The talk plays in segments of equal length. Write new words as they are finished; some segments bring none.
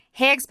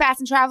Hey expats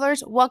and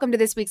travelers, welcome to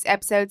this week's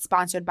episode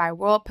sponsored by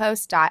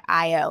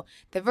worldpost.io,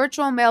 the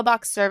virtual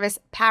mailbox service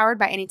powered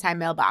by Anytime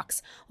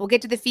Mailbox. We'll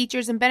get to the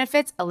features and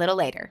benefits a little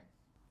later.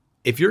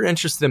 If you're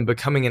interested in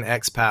becoming an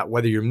expat,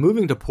 whether you're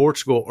moving to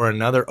Portugal or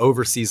another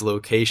overseas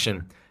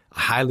location, I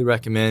highly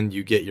recommend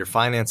you get your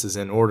finances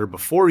in order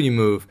before you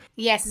move.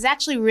 Yes, it's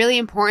actually really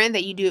important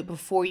that you do it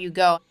before you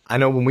go. I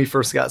know when we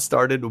first got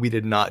started, we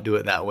did not do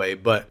it that way,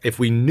 but if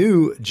we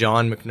knew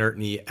John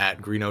McNerney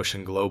at Green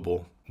Ocean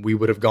Global, we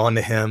would have gone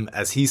to him,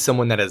 as he's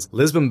someone that is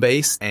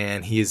Lisbon-based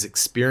and he is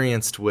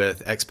experienced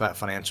with expat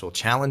financial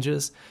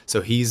challenges.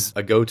 So he's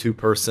a go-to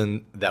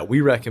person that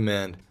we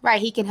recommend. Right,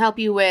 he can help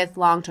you with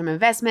long-term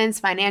investments,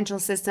 financial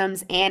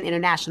systems, and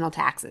international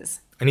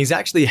taxes. And he's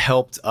actually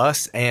helped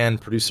us, and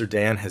producer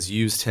Dan has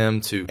used him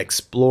to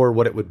explore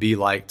what it would be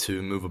like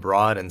to move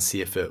abroad and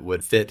see if it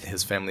would fit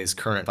his family's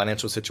current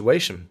financial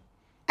situation.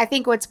 I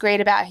think what's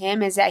great about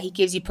him is that he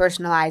gives you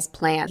personalized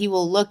plans. He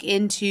will look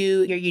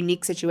into your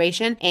unique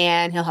situation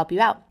and he'll help you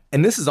out.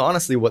 And this is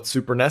honestly what's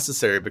super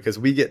necessary, because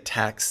we get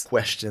tax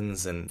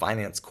questions and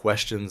finance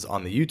questions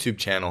on the YouTube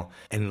channel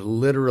and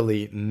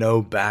literally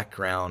no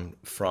background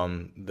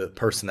from the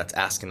person that's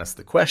asking us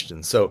the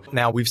question. So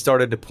now we've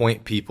started to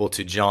point people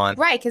to John.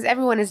 Right, because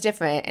everyone is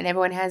different and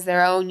everyone has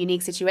their own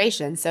unique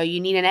situation. So you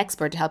need an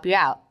expert to help you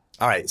out.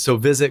 All right, so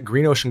visit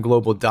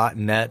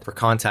greenoceanglobal.net for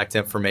contact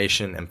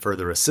information and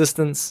further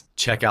assistance.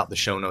 Check out the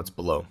show notes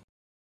below.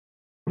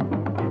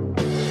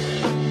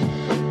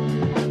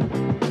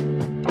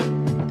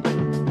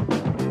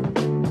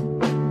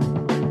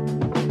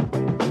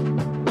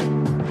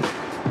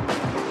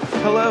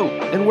 Hello,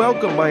 and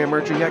welcome, my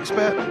emerging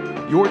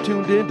expat. You're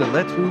tuned in to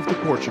Let's Move to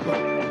Portugal.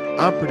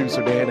 I'm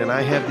producer Dan, and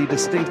I have the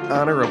distinct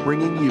honor of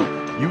bringing you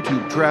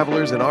YouTube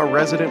travelers and our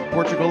resident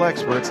Portugal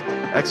experts,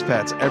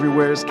 expats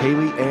everywhere's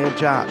Kaylee and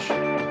Josh.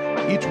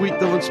 Each week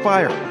they'll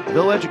inspire,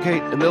 they'll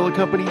educate, and they'll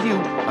accompany you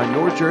on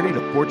your journey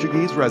to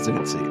Portuguese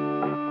residency.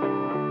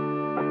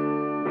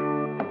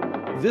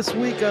 This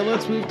week on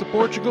Let's Move to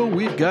Portugal,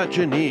 we've got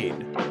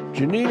Jeanine.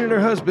 Jeanine and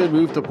her husband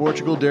moved to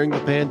Portugal during the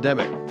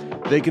pandemic.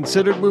 They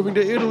considered moving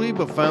to Italy,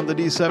 but found the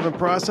D7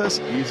 process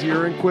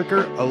easier and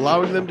quicker,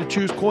 allowing them to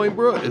choose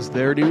Coimbra as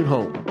their new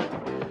home.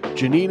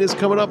 Jeanine is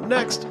coming up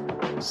next.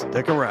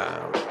 Stick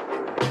around.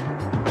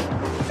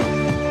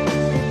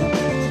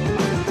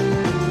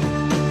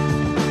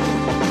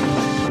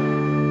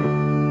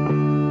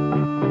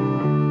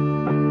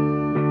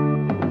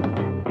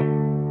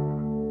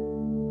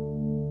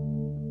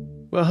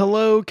 Well,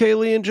 hello,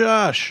 Kaylee and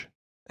Josh.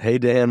 Hey,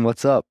 Dan,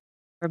 what's up?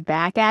 We're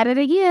back at it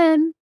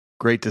again.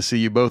 Great to see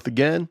you both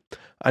again.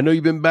 I know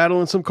you've been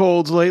battling some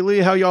colds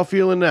lately. How y'all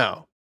feeling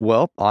now?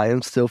 Well, I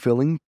am still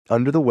feeling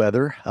under the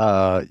weather.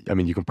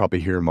 You can probably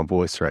hear my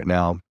voice right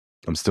now.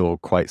 I'm still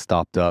quite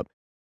stopped up.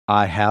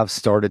 I have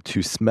started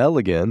to smell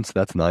again, so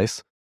that's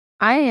nice.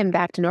 I am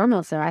back to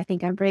normal, so I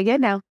think I'm pretty good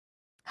now.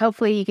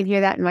 Hopefully you can hear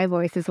that in my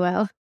voice as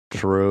well.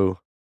 True.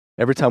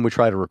 Every time we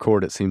try to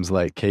record, it seems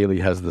like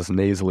Kaylee has this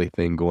nasally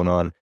thing going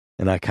on,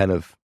 and I kind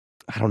of,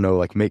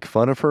 make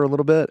fun of her a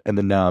little bit, and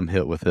then now I'm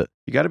hit with it.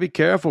 You got to be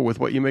careful with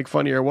what you make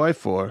fun of your wife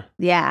for.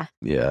 Yeah.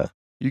 Yeah.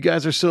 You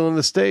guys are still in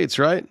the States,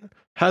 right?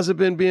 How's it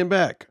been being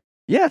back?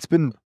 Yeah, it's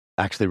been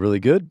actually really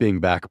good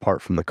being back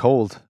apart from the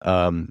cold.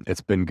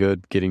 It's been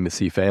good getting to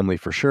see family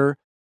for sure,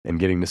 and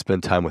getting to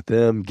spend time with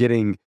them.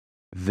 Getting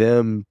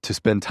them to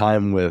spend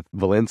time with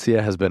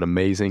Valencia has been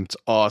amazing. It's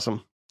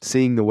awesome.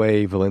 Seeing the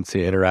way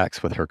Valencia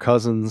interacts with her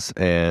cousins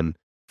and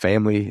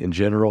family in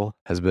general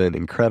has been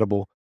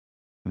incredible.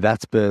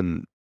 That's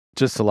been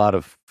just a lot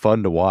of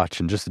fun to watch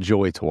and just a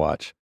joy to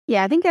watch.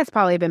 Yeah, I think that's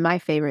probably been my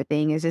favorite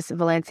thing is just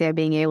Valencia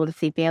being able to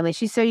see family.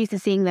 She's so used to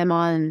seeing them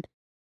on,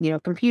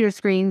 computer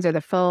screens or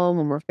the phone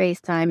when we're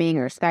FaceTiming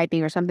or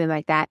Skyping or something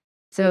like that.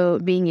 So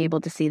being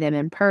able to see them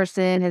in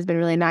person has been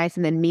really nice.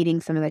 And then meeting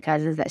some of the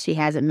cousins that she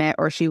hasn't met,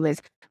 or she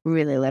was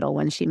really little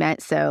when she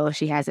met, so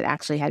she hasn't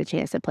actually had a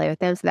chance to play with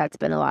them. So that's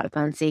been a lot of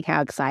fun, seeing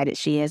how excited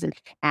she is and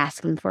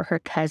asking for her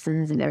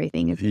cousins and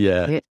everything.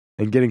 Yeah,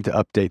 and getting to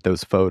update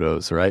those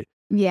photos, right?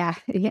 Yeah.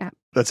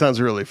 That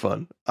sounds really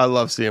fun. I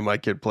love seeing my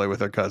kid play with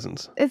her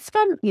cousins. It's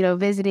fun,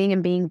 visiting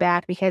and being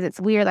back, because it's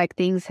weird, like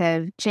things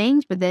have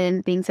changed, but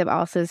then things have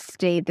also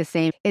stayed the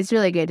same. It's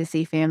really good to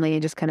see family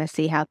and just kind of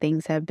see how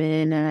things have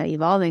been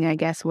evolving, I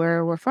guess,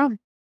 where we're from.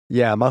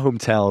 Yeah, my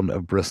hometown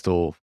of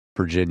Bristol,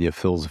 Virginia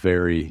feels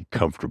very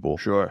comfortable.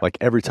 Sure. Like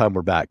every time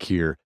we're back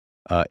here,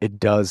 it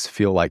does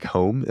feel like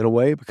home in a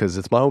way, because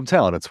it's my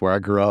hometown. It's where I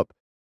grew up.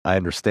 I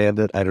understand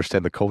it. I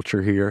understand the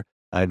culture here.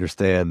 I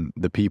understand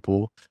the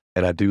people,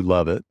 and I do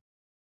love it.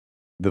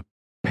 The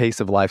pace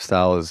of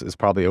lifestyle is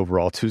probably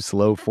overall too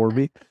slow for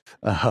me.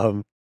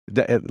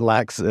 It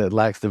lacks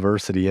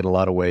diversity in a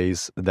lot of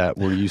ways that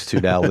we're used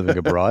to now living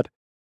abroad.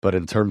 But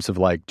in terms of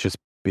like just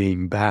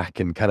being back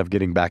and kind of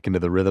getting back into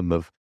the rhythm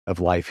of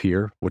life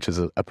here, which is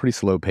a pretty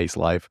slow paced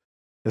life,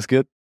 it's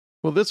good.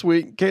 Well, this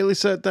week, Kaylee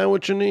sat down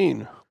with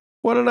Jeanine.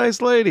 What a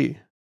nice lady.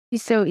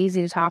 She's so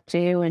easy to talk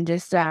to and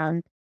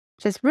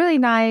just really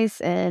nice,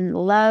 and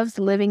loves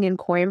living in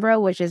Coimbra,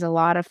 which is a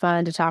lot of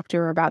fun to talk to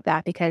her about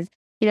that, because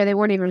they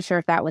weren't even sure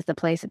if that was the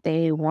place that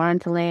they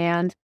wanted to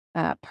land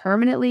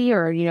permanently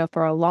or,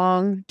 for a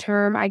long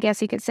term, I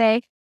guess you could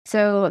say.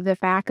 So the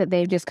fact that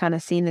they've just kind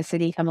of seen the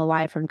city come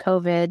alive from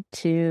COVID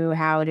to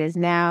how it is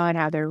now and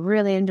how they're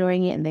really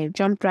enjoying it and they've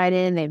jumped right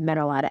in. They've met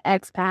a lot of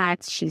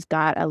expats. She's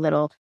got a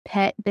little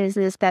pet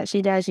business that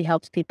she does. She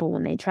helps people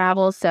when they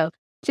travel. So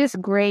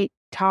just great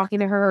talking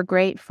to her,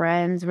 great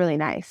friends, really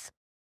nice.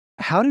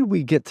 How did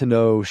we get to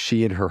know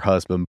she and her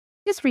husband?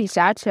 Just reached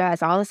out to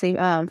us, honestly,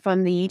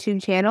 from the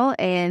YouTube channel.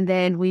 And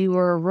then we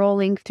were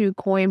rolling through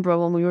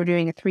Coimbra when we were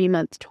doing a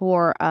 3-month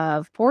tour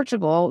of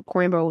Portugal.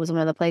 Coimbra was one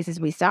of the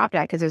places we stopped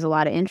at because there's a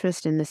lot of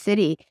interest in the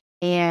city.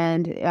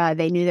 And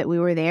they knew that we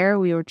were there.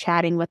 We were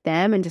chatting with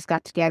them and just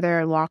got together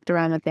and walked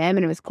around with them.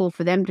 And it was cool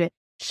for them to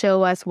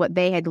show us what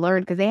they had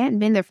learned because they hadn't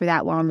been there for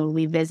that long when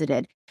we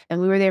visited.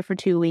 And we were there for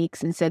 2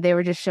 weeks. And so they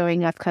were just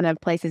showing us kind of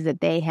places that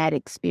they had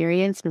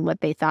experienced and what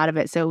they thought of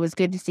it. So it was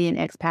good to see an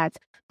expat's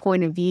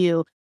point of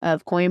view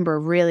of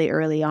Coimbra really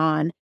early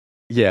on.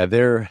 Yeah,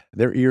 their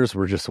ears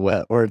were just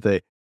wet, weren't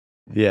they?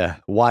 Yeah,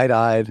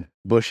 wide-eyed,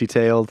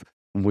 bushy-tailed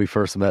when we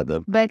first met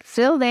them. But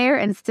still there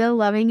and still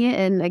loving it.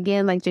 And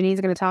again, like Jeanine's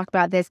going to talk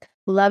about this,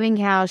 loving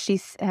how she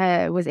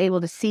was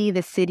able to see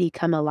the city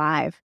come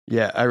alive.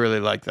 Yeah, I really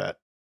like that.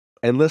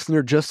 And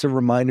listener, just a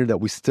reminder that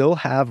we still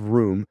have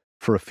room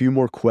for a few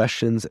more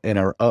questions in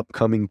our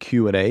upcoming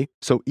Q&A.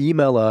 So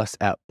email us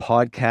at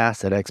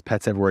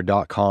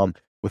podcast@expetseverywhere.com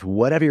with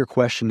whatever your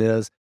question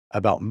is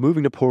about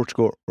moving to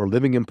Portugal or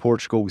living in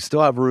Portugal. We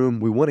still have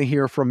room. We want to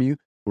hear from you.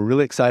 We're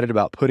really excited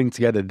about putting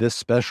together this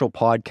special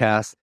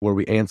podcast where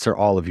we answer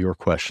all of your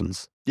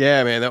questions.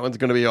 Yeah, man, that one's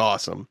going to be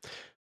awesome.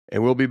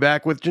 And we'll be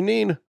back with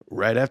Jeanine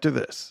right after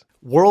this.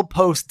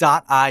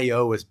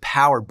 WorldPost.io is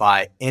powered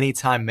by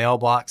Anytime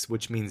Mailbox,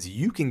 which means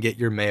you can get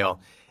your mail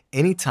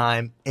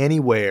anytime,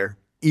 anywhere,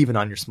 even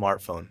on your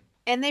smartphone.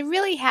 And they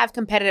really have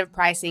competitive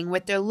pricing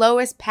with their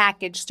lowest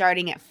package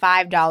starting at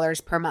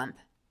 $5 per month.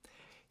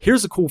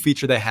 Here's a cool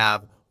feature they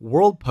have.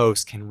 World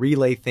Post can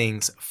relay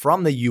things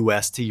from the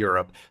US to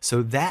Europe,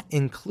 so that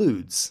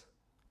includes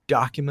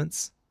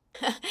documents,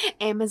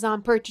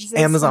 Amazon purchases,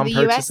 from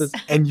the US.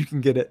 And you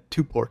can get it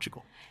to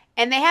Portugal.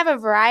 And they have a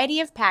variety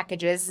of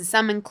packages.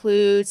 Some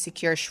include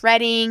secure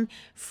shredding,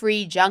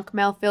 free junk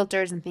mail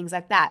filters, and things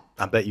like that.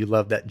 I bet you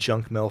love that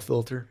junk mail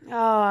filter.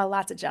 Oh,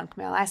 lots of junk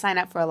mail. I sign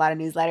up for a lot of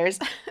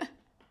newsletters.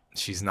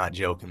 She's not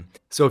joking.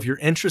 So if you're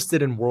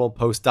interested in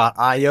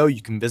worldpost.io,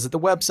 you can visit the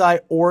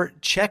website or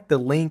check the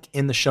link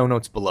in the show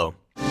notes below.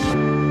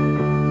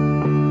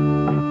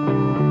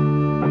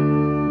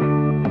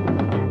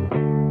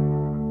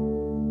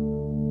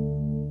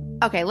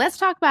 Okay, let's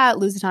talk about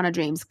Lusitano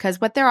Dreams because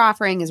what they're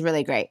offering is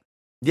really great.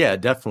 Yeah,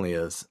 it definitely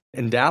is.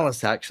 And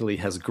Dallas actually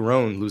has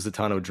grown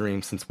Lusitano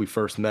Dreams since we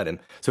first met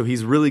him. So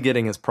he's really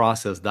getting his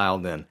process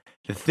dialed in.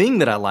 The thing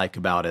that I like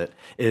about it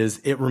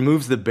is it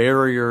removes the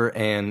barrier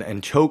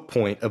and choke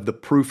point of the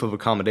proof of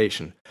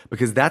accommodation,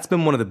 because that's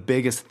been one of the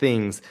biggest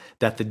things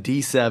that the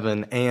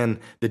D7 and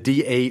the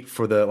D8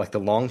 for the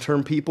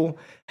long-term people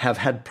have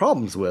had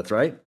problems with,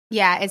 right?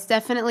 Yeah, it's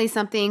definitely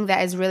something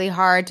that is really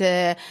hard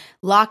to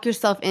lock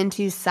yourself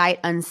into sight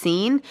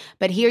unseen.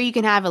 But here you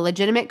can have a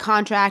legitimate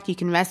contract. You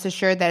can rest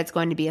assured that it's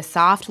going to be a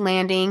soft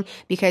landing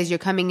because you're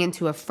coming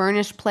into a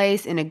furnished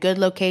place in a good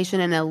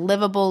location and a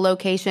livable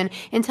location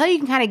until you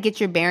can kind of get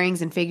your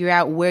bearings and figure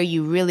out where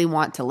you really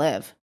want to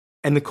live.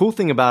 And the cool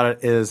thing about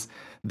it is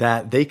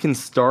that they can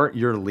start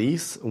your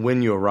lease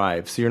when you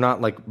arrive. So you're not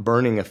like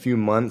burning a few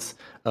months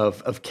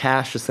of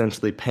cash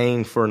essentially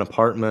paying for an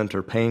apartment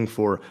or paying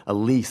for a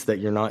lease that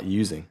you're not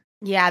using.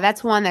 Yeah,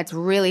 that's one that's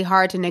really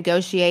hard to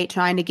negotiate,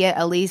 trying to get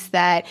a lease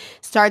that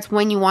starts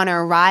when you want to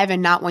arrive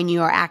and not when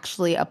you are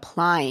actually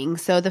applying.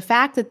 So the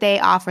fact that they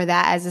offer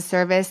that as a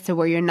service to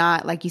where you're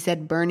not, like you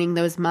said, burning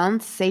those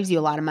months saves you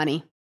a lot of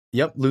money.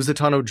 Yep,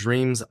 Lusitano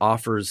Dreams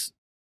offers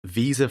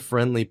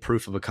visa-friendly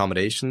proof of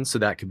accommodation, so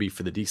that could be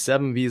for the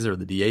D7 visa or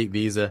the D8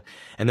 visa.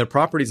 And their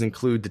properties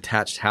include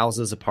detached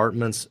houses,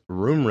 apartments,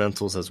 room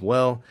rentals as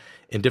well,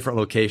 in different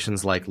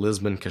locations like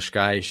Lisbon,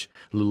 Cascais,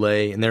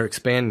 Lulé, and they're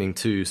expanding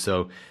too,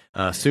 so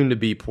soon to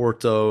be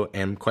Porto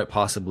and quite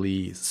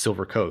possibly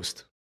Silver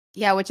Coast.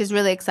 Yeah, which is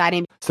really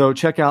exciting. So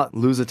check out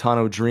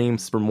Lusitano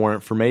Dreams for more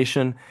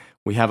information.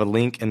 We have a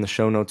link in the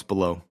show notes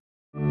below.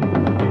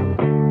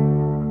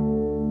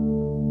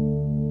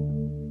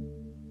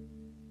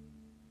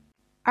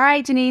 All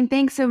right, Jeanine,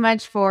 thanks so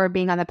much for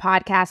being on the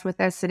podcast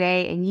with us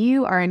today. And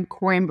you are in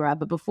Coimbra.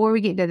 But before we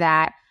get into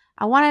that,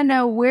 I want to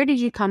know, where did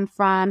you come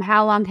from?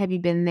 How long have you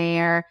been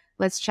there?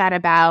 Let's chat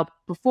about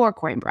before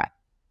Coimbra.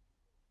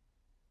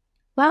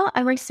 Well,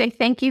 I would say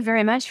thank you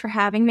very much for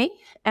having me.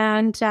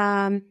 And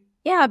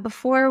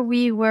before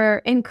we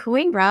were in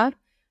Coimbra,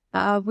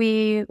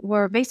 we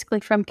were basically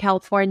from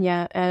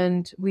California.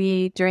 And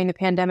we, during the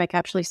pandemic,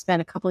 actually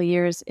spent a couple of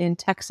years in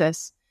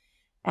Texas.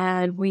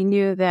 And we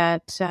knew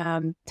that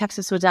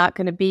Texas was not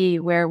going to be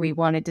where we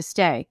wanted to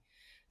stay.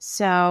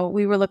 So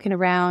we were looking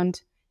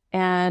around,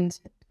 and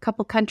a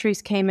couple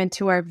countries came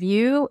into our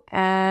view,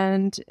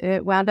 and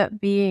it wound up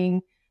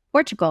being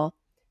Portugal.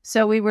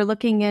 So we were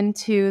looking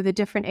into the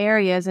different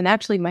areas, and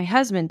actually my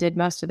husband did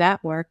most of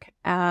that work.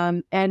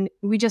 And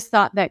we just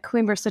thought that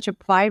Coimbra is such a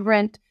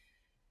vibrant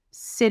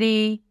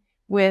city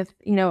with,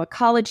 a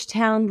college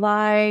town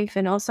life,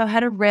 and also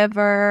had a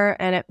river,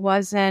 and it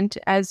wasn't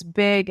as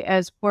big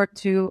as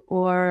Porto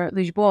or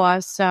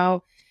Lisboa.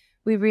 So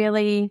we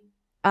really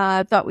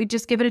thought we'd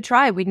just give it a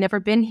try. We'd never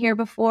been here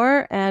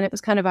before, and it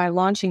was kind of our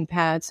launching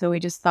pad. So we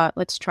just thought,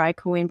 let's try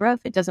Coimbra.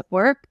 If it doesn't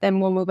work, then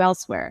we'll move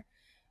elsewhere.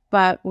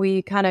 But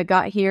we kind of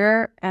got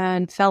here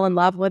and fell in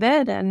love with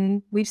it,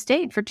 and we've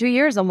stayed for 2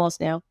 years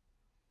almost now.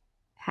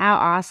 How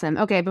awesome.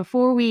 Okay,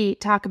 before we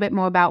talk a bit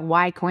more about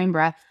why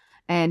Coimbra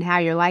and how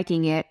you're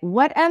liking it,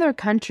 what other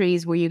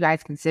countries were you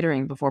guys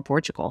considering before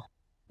Portugal?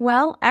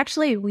 Well,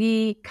 actually,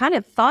 we kind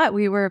of thought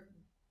we were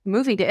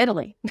moving to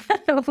Italy.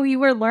 We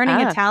were learning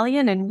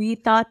Italian, and we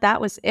thought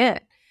that was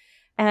it.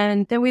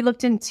 And then we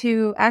looked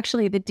into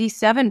actually the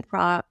D7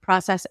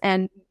 process,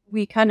 and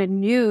we kind of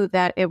knew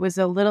that it was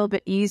a little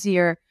bit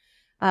easier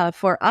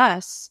for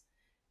us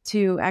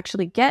to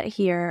actually get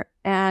here.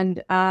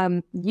 And,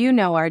 our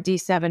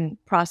D7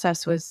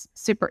 process was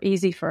super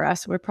easy for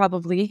us. We're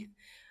probably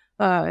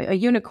a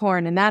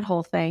unicorn in that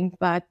whole thing.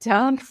 But,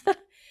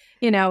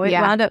 it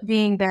wound up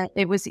being that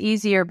it was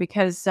easier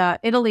because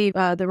Italy,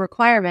 the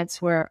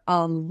requirements were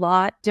a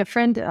lot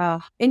different.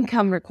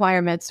 Income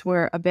requirements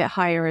were a bit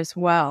higher as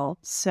well.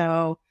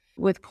 So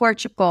with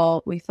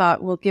Portugal, we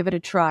thought we'll give it a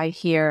try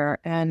here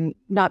and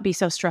not be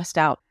so stressed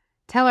out.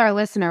 Tell our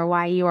listener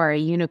why you are a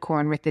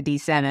unicorn with the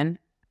D7.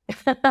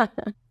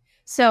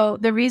 So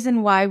the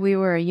reason why we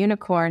were a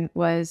unicorn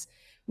was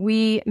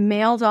we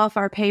mailed off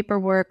our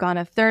paperwork on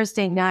a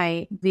Thursday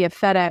night via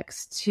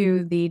FedEx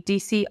to the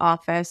DC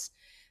office.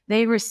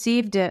 They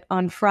received it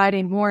on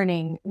Friday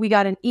morning. We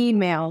got an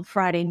email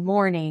Friday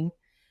morning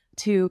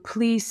to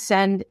please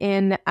send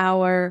in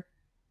our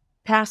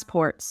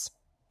passports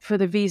for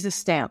the visa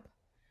stamp.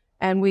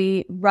 And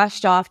we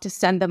rushed off to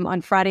send them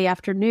on Friday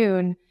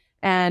afternoon.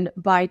 And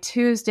by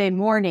Tuesday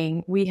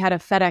morning, we had a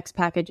FedEx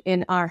package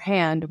in our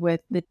hand with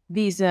the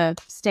visa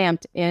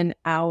stamped in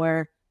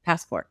our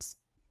passports.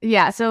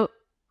 Yeah. So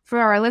for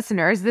our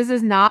listeners, this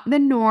is not the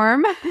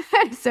norm.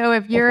 So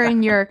if you're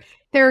in your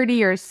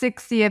 30 or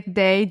 60th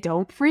day,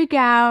 don't freak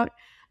out.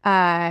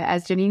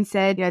 As Jeanine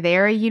said,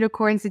 they're a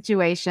unicorn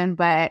situation.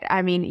 But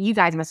I mean, you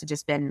guys must have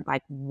just been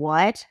like,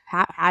 what?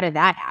 How did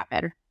that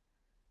happen?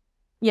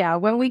 Yeah,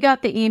 when we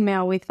got the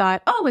email, we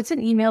thought, oh, it's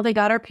an email. They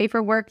got our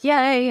paperwork.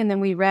 Yay. And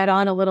then we read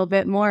on a little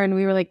bit more and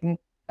we were like,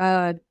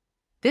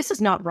 this is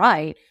not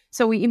right.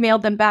 So we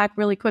emailed them back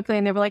really quickly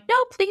and they were like,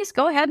 no, please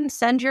go ahead and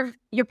send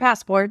your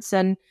passports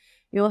and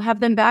you'll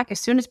have them back as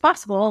soon as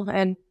possible.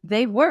 And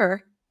they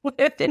were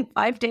within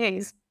 5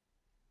 days.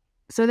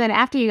 So then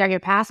after you got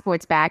your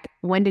passports back,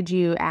 when did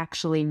you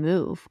actually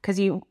move? Because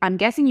I'm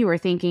guessing you were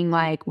thinking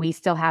like, we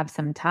still have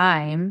some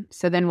time.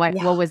 So then what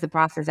was the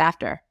process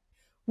after?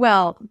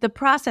 Well, the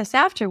process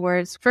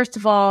afterwards, first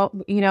of all,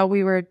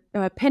 we were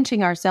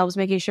pinching ourselves,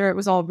 making sure it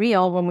was all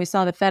real when we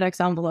saw the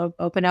FedEx envelope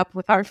open up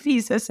with our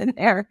visas in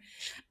there.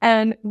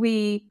 And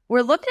we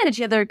were looking at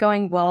each other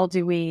going, well,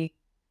 do we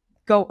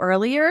go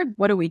earlier?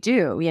 What do we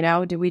do?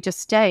 Do we just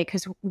stay?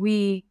 Because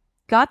we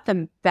got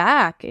them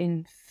back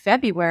in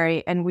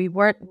February and we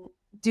weren't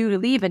due to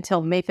leave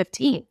until May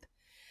 15th.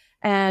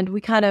 And we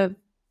kind of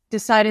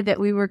decided that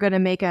we were going to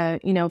make a,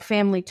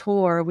 family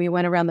tour. We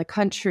went around the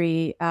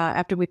country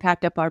after we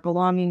packed up our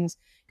belongings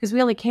because we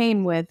only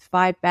came with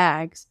 5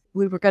 bags.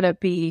 We were going to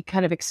be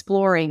kind of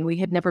exploring. We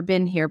had never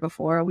been here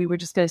before. We were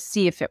just going to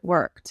see if it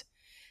worked.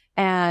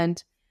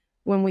 And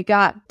when we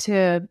got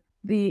to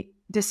the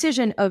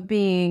decision of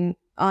being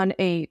on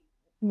a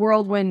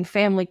whirlwind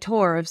family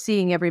tour of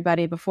seeing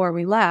everybody before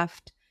we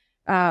left,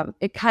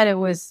 it kind of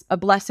was a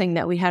blessing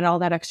that we had all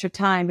that extra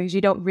time because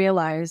you don't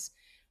realize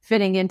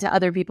fitting into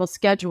other people's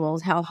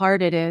schedules, how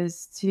hard it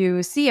is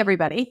to see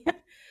everybody.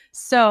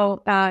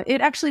 So it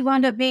actually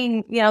wound up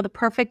being, the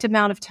perfect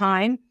amount of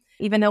time.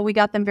 Even though we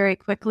got them very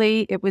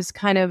quickly, it was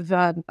kind of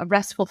a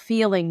restful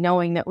feeling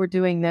knowing that we're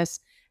doing this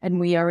and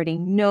we already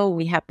know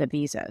we have the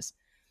visas.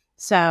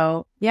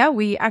 So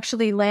we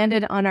actually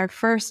landed on our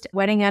first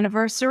wedding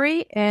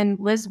anniversary in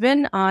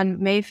Lisbon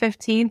on May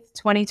 15th,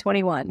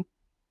 2021.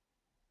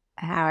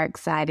 How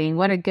exciting.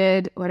 What a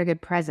good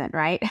present,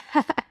 right?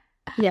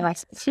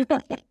 Yes.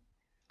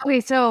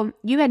 Okay, so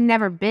you had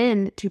never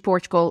been to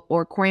Portugal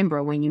or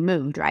Coimbra when you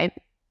moved, right?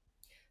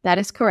 That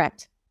is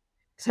correct.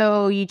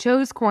 So you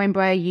chose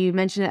Coimbra. You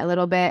mentioned it a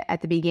little bit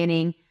at the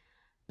beginning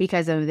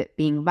because of it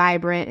being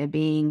vibrant and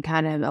being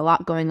kind of a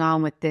lot going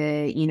on with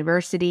the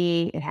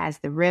university. It has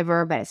the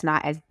river, but it's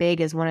not as big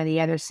as one of the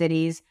other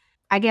cities.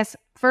 I guess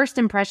first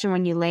impression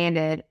when you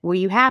landed, were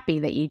you happy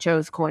that you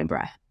chose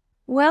Coimbra?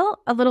 Well,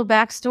 a little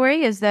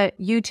backstory is that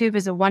YouTube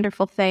is a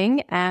wonderful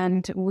thing,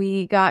 and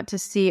we got to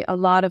see a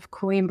lot of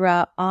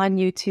Coimbra on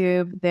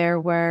YouTube. There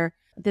were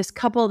this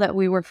couple that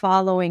we were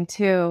following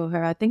too.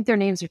 I think their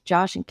names are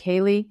Josh and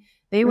Kaylee.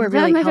 They were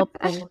really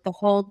helpful with the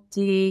whole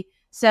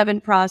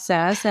D7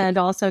 process and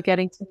also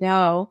getting to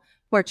know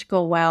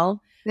Portugal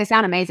well. They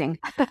sound amazing.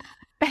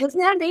 Isn't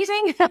that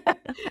amazing?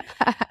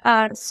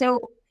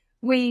 So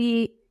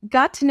we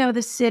got to know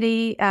the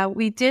city.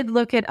 We did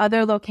look at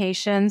other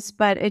locations,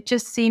 but it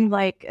just seemed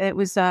like it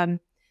was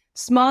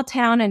small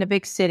town in a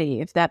big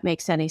city, if that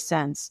makes any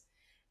sense.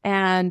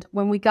 And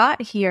when we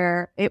got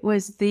here, it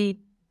was the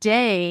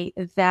day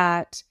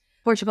that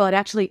Portugal had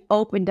actually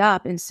opened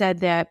up and said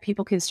that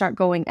people can start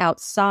going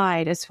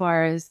outside as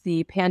far as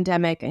the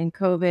pandemic and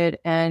COVID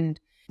and,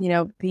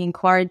 being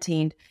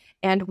quarantined.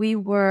 And we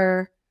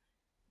were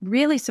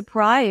really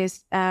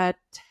surprised at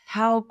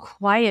how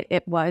quiet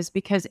it was,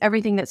 because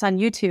everything that's on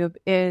YouTube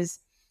is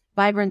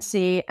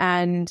vibrancy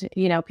and,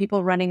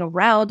 people running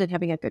around and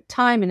having a good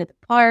time and at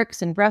the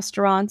parks and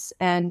restaurants.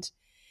 And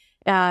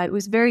it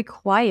was very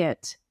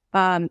quiet,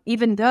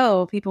 even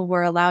though people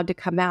were allowed to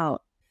come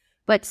out.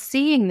 But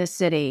seeing the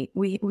city,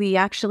 we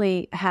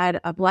actually had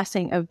a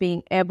blessing of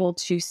being able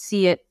to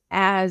see it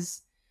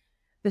as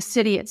the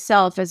city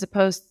itself, as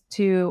opposed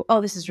to,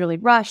 oh, this is really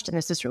rushed and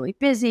this is really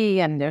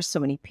busy and there's so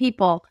many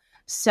people.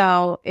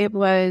 So it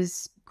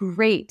was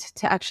great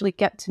to actually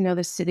get to know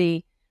the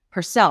city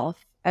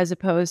herself, as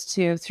opposed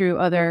to through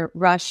other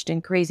rushed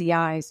and crazy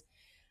eyes.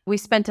 We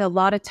spent a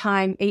lot of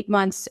time, 8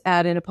 months,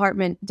 at an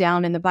apartment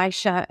down in the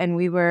Baixa, and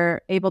we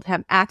were able to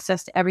have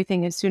access to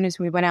everything as soon as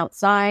we went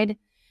outside,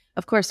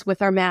 of course,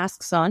 with our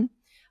masks on.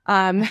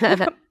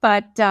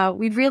 But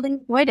we really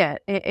enjoyed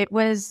it. It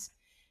was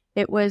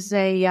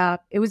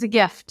a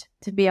gift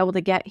to be able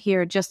to get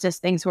here just as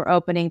things were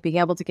opening, being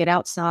able to get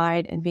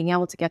outside and being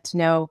able to get to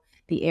know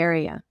the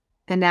area.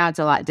 And now it's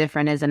a lot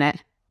different, isn't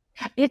it?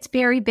 It's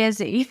very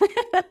busy.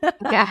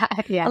 Yeah.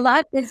 A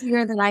lot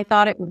busier than I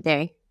thought it would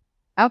be.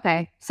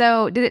 Okay.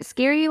 So did it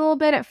scare you a little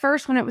bit at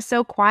first when it was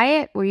so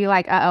quiet? Were you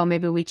like,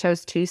 maybe we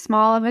chose too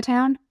small of a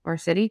town or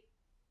city?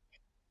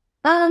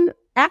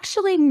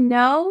 Actually,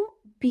 no,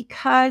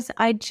 because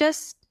I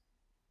just,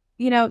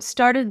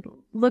 started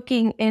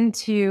looking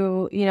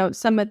into,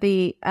 some of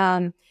the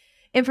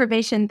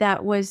information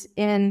that was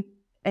in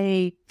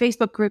a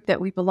Facebook group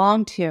that we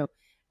belonged to.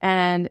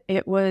 And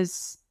it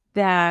was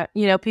that,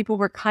 people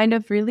were kind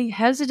of really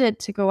hesitant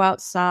to go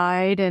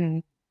outside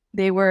and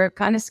they were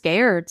kind of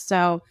scared.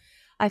 So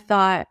I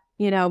thought,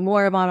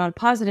 more about on a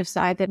positive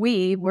side, that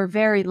we were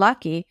very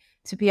lucky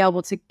to be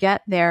able to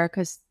get there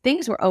because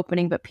things were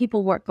opening, but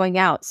people weren't going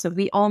out. So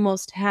we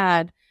almost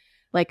had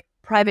like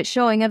private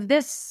showing of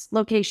this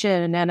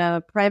location and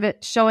a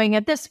private showing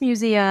at this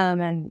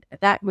museum. And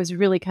that was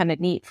really kind of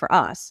neat for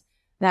us.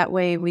 That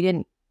way we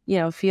didn't,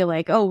 feel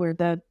like, oh, we're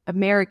the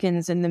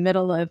Americans in the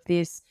middle of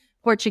this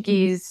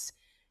Portuguese,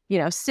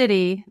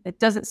 city that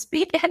doesn't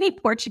speak any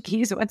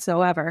Portuguese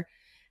whatsoever.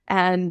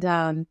 And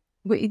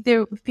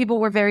people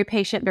were very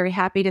patient, very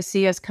happy to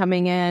see us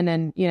coming in.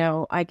 And,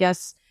 I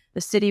guess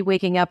the city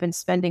waking up and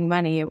spending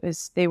money,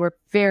 they were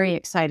very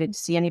excited to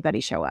see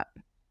anybody show up.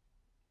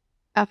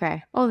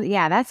 Okay. Well,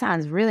 yeah, that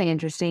sounds really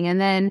interesting.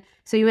 And then,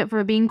 so you went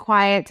from being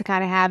quiet to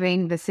kind of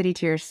having the city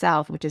to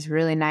yourself, which is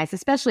really nice.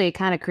 Especially it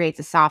kind of creates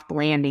a soft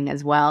landing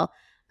as well,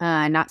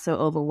 not so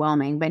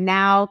overwhelming. But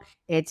now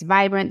it's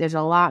vibrant. There's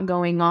a lot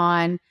going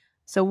on.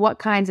 So what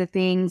kinds of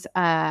things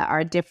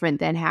are different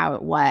than how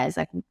it was?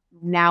 Like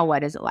now,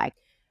 what is it like?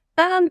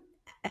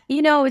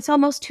 It's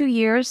almost 2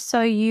 years,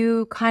 so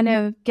you kind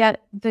of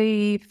get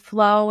the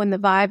flow and the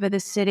vibe of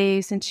the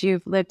city since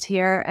you've lived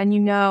here. And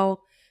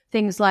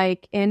things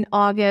like in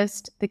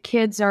August, the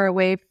kids are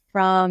away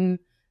from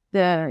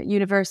the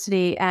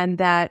university and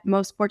that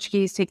most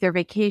Portuguese take their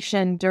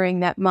vacation during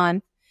that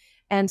month.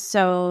 And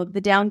so the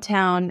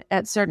downtown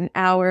at certain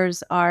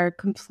hours are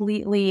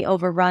completely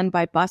overrun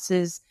by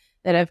buses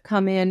that have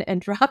come in and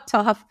dropped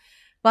off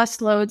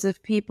busloads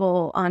of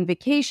people on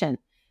vacation.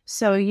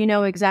 So you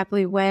know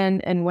exactly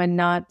when and when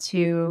not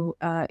to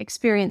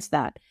experience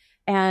that.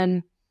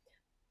 And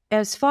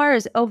as far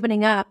as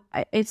opening up,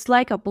 it's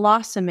like a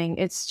blossoming.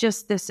 It's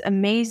just this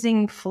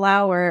amazing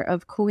flower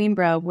of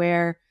Coimbra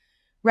where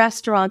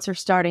restaurants are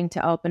starting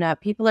to open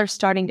up. People are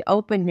starting to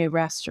open new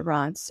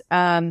restaurants.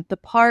 The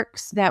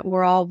parks that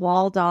were all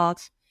walled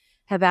off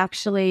have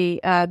actually,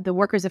 the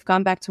workers have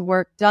gone back to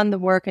work, done the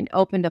work, and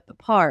opened up the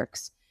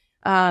parks.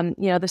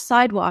 The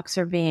sidewalks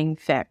are being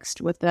fixed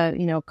with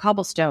the,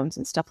 cobblestones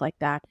and stuff like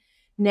that.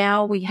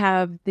 Now we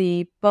have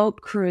the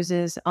boat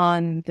cruises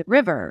on the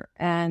river,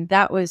 and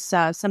that was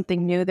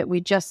something new that we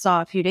just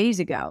saw a few days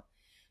ago.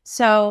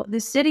 So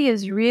the city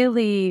is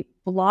really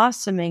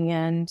blossoming,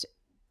 and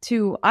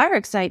to our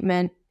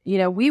excitement,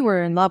 we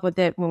were in love with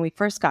it when we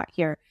first got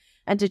here,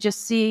 and to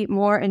just see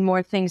more and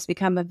more things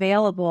become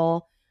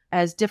available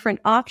as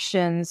different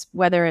options,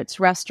 whether it's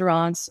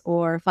restaurants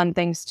or fun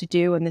things to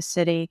do in the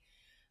city.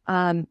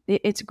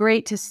 It's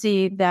great to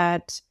see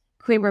that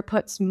Coimbra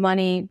puts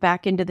money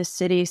back into the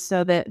city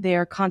so that they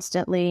are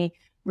constantly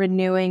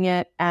renewing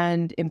it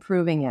and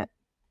improving it.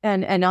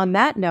 And on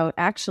that note,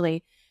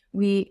 actually,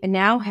 we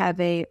now have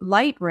a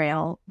light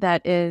rail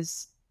that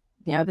is,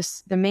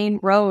 the main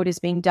road is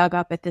being dug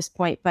up at this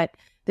point, but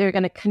they're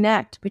going to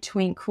connect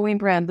between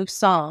Coimbra and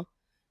Lucerne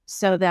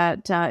so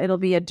that it'll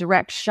be a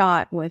direct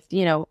shot with,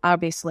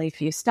 obviously a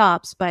few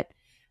stops, but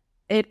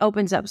it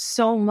opens up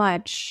so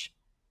much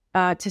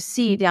to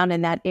see down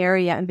in that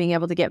area and being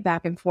able to get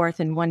back and forth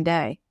in one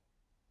day.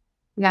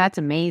 Yeah, that's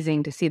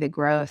amazing to see the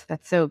growth.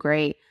 That's so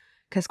great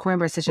because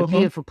Coimbra is such a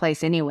beautiful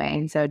place anyway.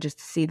 And so just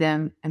to see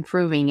them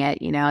improving it,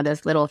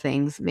 those little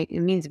things, it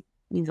means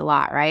a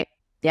lot, right?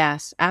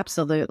 Yes,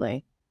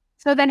 absolutely.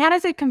 So then how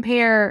does it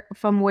compare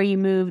from where you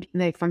moved,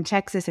 like from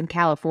Texas and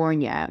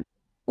California?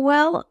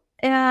 Well,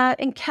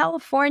 in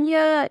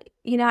California,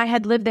 I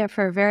had lived there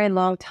for a very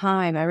long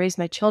time. I raised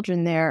my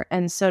children there.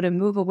 And so to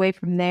move away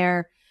from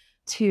there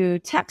to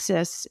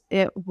Texas,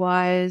 it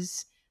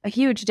was a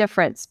huge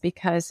difference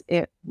because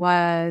it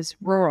was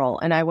rural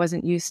and I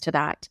wasn't used to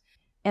that.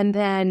 And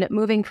then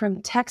moving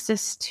from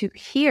Texas to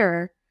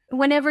here,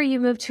 whenever you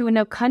move to a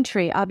new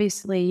country,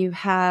 obviously you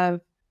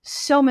have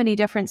so many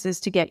differences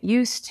to get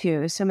used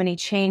to, so many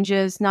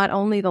changes, not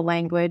only the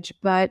language,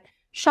 but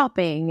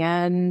shopping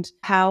and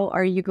how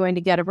are you going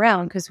to get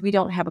around? Because we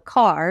don't have a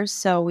car.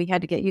 So we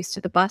had to get used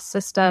to the bus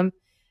system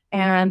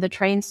and the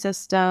train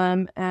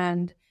system.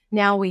 And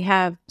now we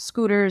have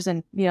scooters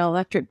and,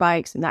 electric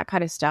bikes and that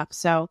kind of stuff.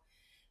 So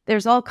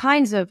there's all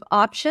kinds of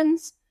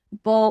options,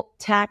 Bolt,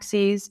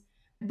 taxis.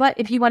 But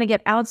if you want to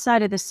get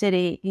outside of the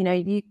city,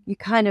 you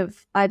kind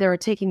of either are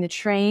taking the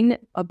train,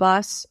 a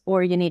bus,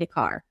 or you need a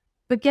car.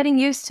 But getting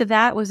used to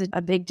that was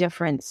a big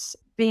difference.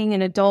 Being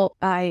an adult,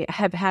 I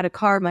have had a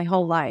car my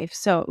whole life.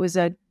 So it was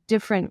a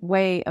different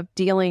way of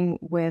dealing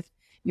with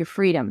your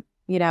freedom.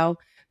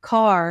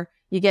 Car,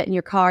 you get in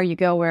your car, you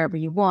go wherever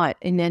you want,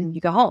 and then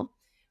you go home.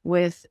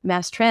 With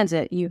mass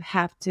transit, you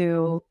have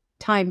to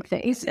time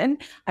things.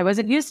 And I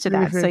wasn't used to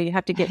that. So you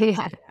have to get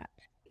used to that.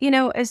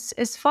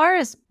 As far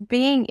as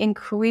being in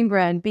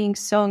Coimbra and being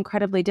so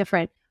incredibly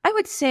different, I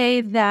would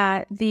say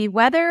that the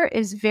weather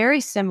is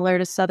very similar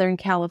to Southern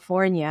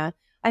California.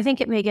 I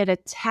think it may get a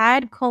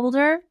tad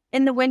colder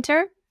in the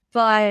winter,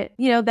 but,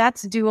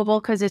 that's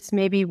doable because it's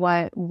maybe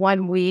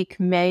 1 week,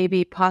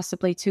 maybe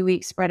possibly 2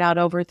 weeks spread out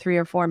over 3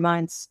 or 4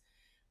 months.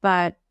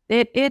 But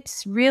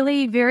it's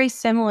really very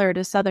similar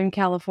to Southern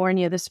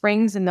California. The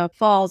springs and the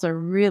falls are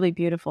really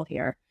beautiful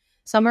here.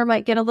 Summer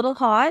might get a little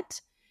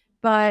hot,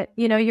 but,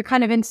 you're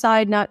kind of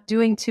inside, not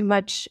doing too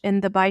much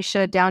in the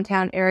Baixa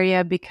downtown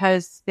area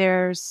because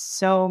there's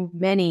so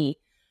many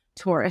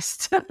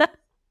tourists.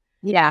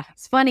 Yeah.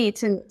 It's funny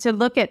to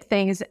look at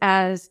things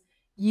as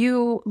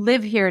you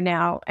live here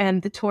now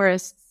and the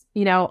tourists,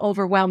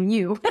 overwhelm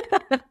you.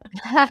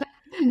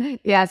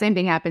 Yeah, same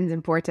thing happens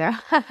in Porto.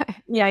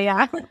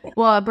 Yeah.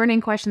 Well, a burning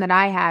question that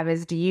I have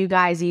is, do you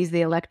guys use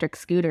the electric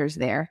scooters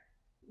there?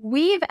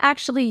 We've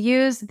actually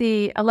used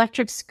the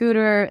electric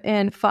scooter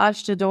in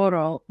Foz do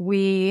Douro.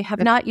 We have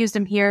not used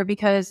them here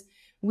because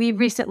we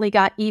recently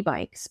got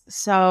e-bikes.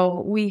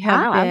 So we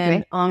have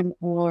been on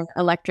more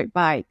electric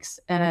bikes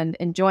and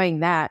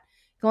enjoying that.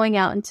 Going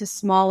out into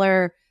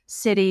smaller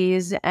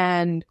cities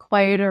and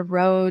quieter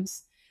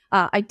roads.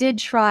 I did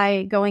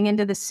try going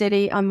into the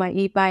city on my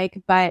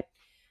e-bike, but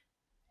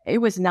it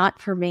was not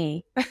for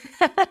me.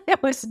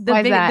 It was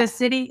the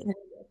city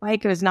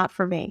bike was not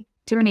for me.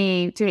 Too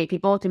many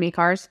people, too many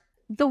cars.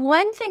 The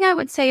one thing I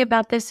would say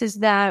about this is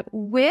that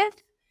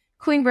with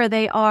Coimbra,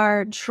 they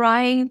are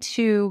trying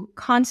to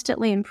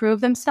constantly improve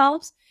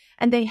themselves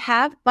and they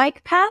have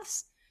bike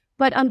paths,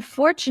 but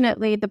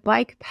unfortunately the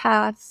bike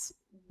paths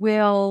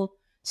will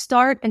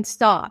start and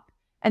stop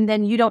and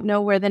then you don't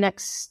know where the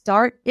next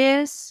start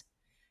is.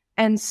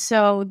 And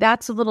so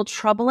that's a little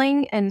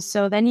troubling. And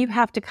so then you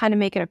have to kind of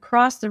make it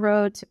across the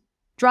road to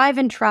drive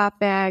in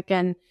traffic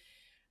and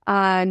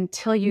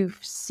until you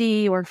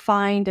see or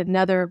find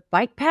another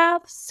bike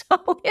path.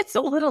 So it's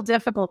a little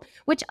difficult,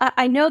 which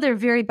I know they're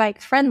very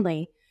bike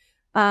friendly.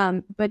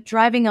 But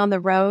driving on the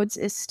roads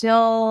is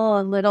still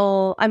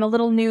I'm a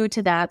little new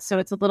to that. So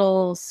it's a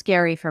little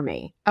scary for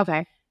me.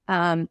 Okay.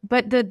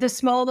 But the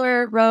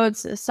smaller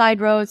roads, side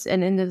roads,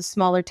 and into the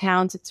smaller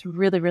towns, it's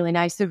really, really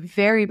nice. They're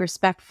very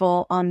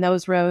respectful on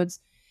those roads.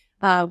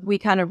 We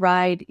kind of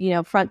ride,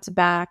 front to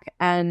back,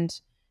 and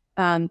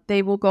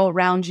they will go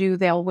around you.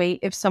 They'll wait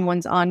if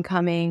someone's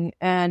oncoming,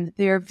 and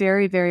they're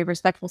very, very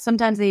respectful.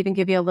 Sometimes they even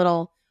give you a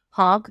little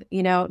honk,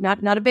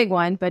 not a big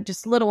one, but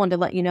just a little one to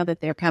let you know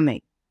that they're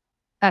coming.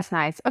 That's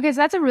nice. Okay, so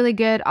that's a really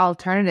good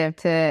alternative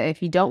to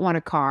if you don't want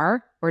a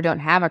car or don't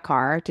have a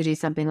car to do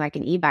something like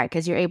an e-bike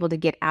because you're able to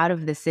get out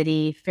of the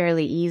city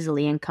fairly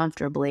easily and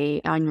comfortably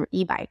on your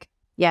e-bike.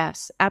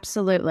 Yes,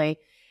 absolutely.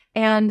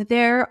 And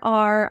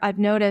I've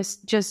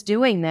noticed just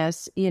doing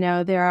this,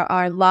 there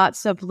are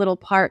lots of little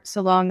parks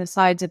along the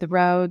sides of the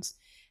roads.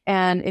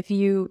 And if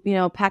you,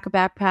 pack a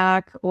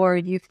backpack or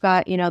you've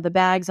got, the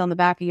bags on the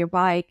back of your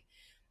bike,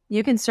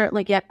 you can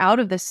certainly get out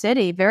of the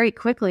city very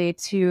quickly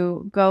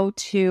to go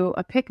to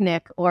a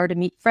picnic or to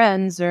meet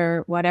friends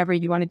or whatever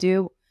you want to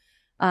do.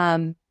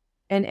 And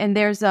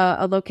there's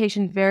a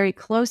location very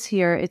close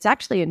here. It's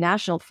actually a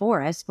national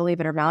forest,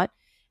 believe it or not.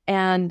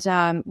 And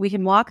we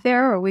can walk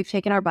there or we've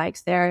taken our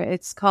bikes there.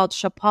 It's called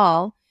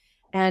Chapal.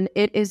 And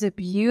it is a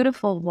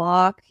beautiful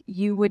walk.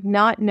 You would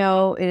not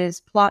know it is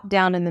plopped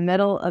down in the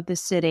middle of the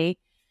city.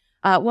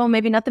 Well,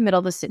 maybe not the middle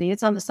of the city.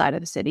 It's on the side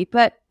of the city,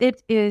 but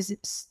it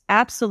is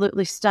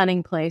absolutely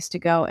stunning place to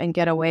go and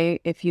get away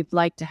if you'd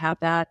like to have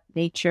that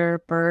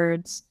nature,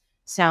 birds,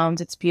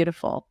 sounds. It's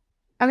beautiful.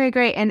 Okay,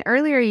 great. And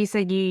earlier you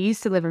said you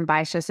used to live in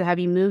Baisha, so have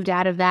you moved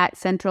out of that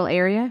central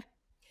area?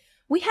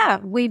 We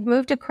have. We've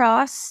moved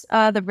across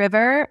the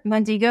river,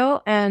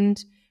 Mandigo,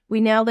 and we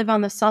now live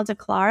on the Santa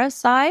Clara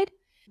side.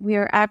 We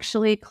are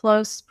actually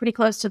pretty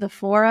close to the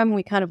Forum.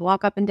 We kind of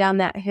walk up and down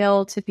that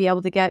hill to be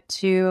able to get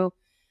to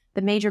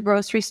the major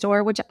grocery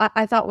store, which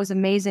I thought was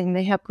amazing.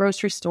 They have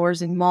grocery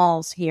stores in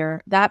malls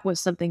here. That was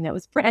something that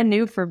was brand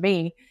new for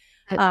me.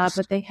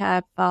 But they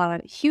have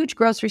a huge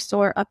grocery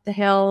store up the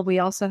hill. We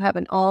also have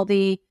an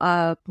Aldi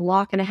a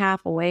block and a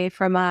half away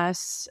from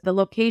us. The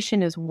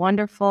location is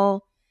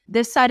wonderful.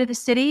 This side of the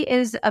city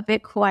is a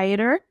bit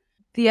quieter.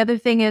 The other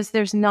thing is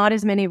there's not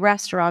as many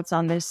restaurants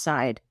on this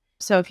side.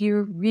 So if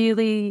you're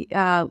really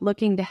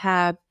looking to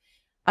have,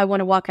 I want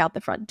to walk out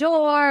the front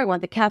door, I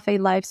want the cafe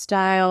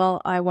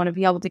lifestyle, I want to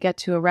be able to get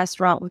to a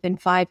restaurant within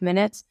 5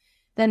 minutes,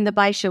 then the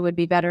Baisha would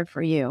be better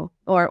for you,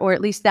 or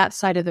at least that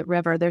side of the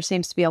river. There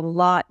seems to be a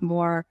lot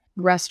more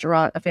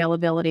restaurant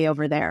availability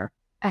over there.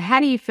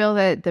 How do you feel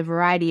that the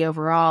variety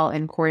overall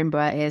in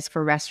Coimbra is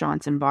for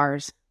restaurants and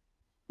bars?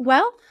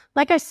 Well,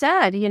 like I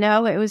said,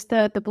 it was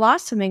the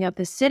blossoming of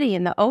the city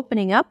and the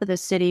opening up of the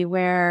city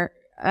where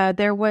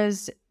there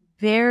was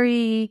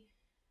very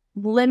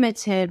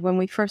limited when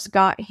we first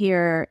got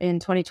here in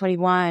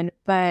 2021.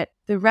 But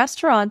the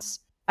restaurants,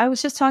 I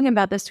was just talking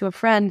about this to a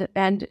friend,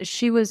 and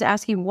she was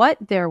asking what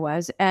there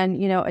was. And,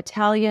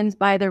 Italians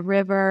by the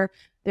river,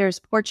 there's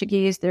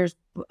Portuguese, there's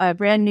a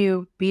brand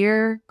new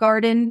beer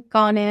garden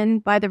gone in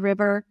by the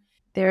river,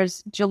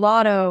 there's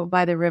gelato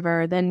by the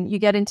river. Then you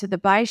get into the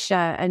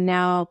Baisha, and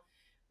now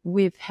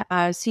we've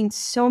seen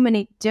so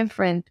many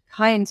different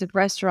kinds of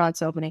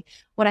restaurants opening.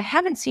 What I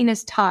haven't seen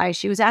is Thai.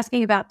 She was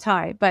asking about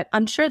Thai, but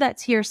I'm sure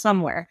that's here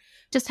somewhere.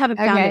 Just haven't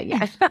found it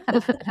yet.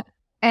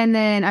 And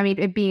then,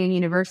 it being a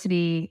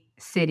university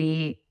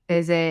city,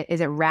 is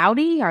it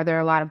rowdy? Are there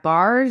a lot of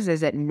bars?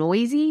 Is it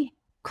noisy?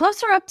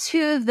 Closer up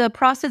to the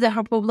Praça da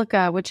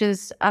República, which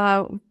is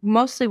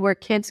mostly where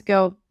kids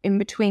go in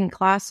between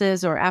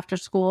classes or after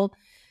school.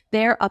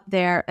 They're up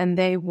there and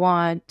they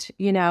want,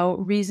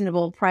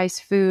 reasonable price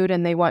food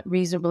and they want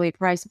reasonably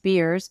priced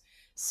beers.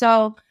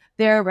 So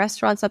there are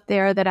restaurants up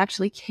there that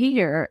actually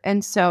cater.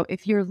 And so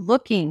if you're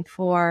looking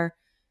for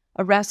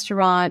a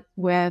restaurant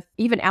with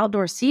even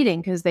outdoor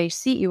seating, because they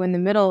seat you in the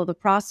middle of the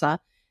praça,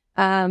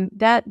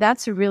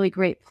 that's a really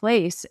great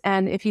place.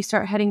 And if you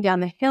start heading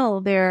down the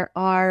hill, there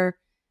are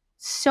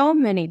so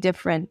many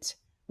different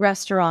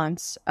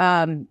restaurants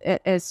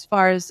as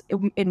far as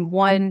in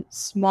one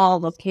small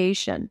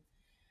location.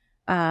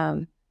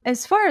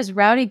 As far as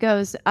rowdy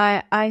goes,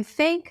 I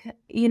think,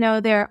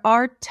 there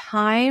are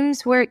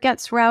times where it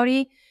gets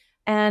rowdy.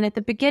 And at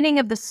the beginning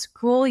of the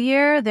school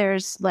year,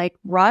 there's like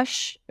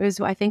rush is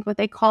I think what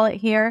they call it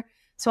here.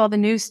 So all the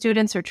new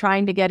students are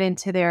trying to get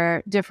into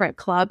their different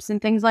clubs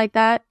and things like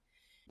that.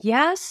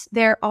 Yes,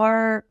 there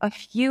are a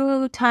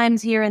few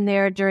times here and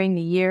there during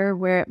the year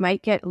where it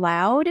might get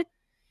loud.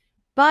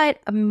 But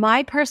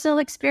my personal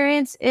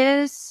experience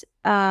is,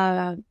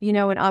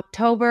 in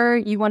October,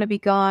 you want to be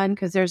gone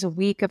because there's a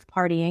week of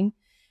partying.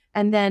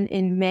 And then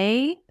in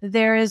May,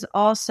 there is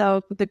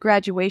also the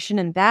graduation,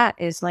 and that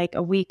is like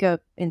a week of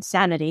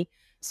insanity.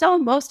 So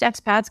most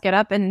expats get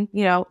up and,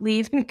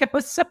 leave and go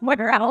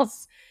somewhere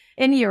else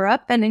in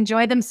Europe and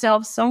enjoy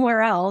themselves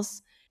somewhere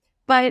else.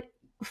 But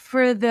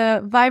for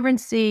the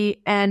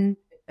vibrancy and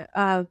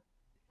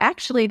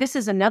actually, this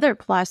is another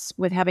plus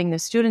with having the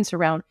students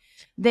around.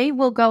 They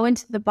will go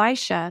into the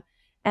Baisha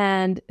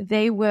and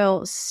they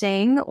will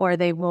sing or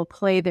they will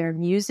play their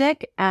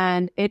music.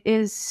 And it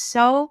is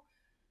so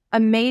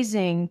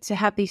amazing to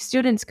have these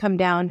students come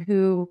down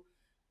who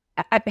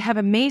have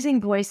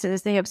amazing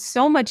voices. They have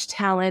so much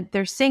talent.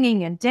 They're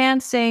singing and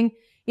dancing.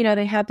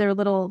 They have their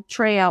little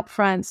tray out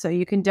front so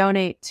you can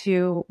donate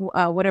to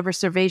whatever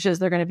cervezas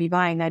they're going to be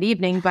buying that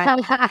evening.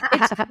 But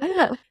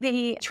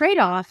the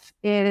trade-off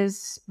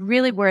is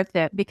really worth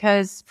it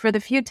because for the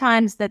few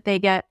times that they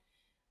get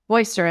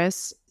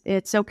boisterous,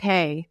 it's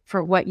okay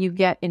for what you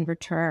get in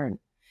return.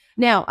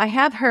 Now, I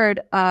have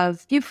heard of a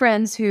few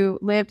friends who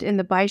lived in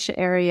the Baisha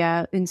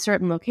area in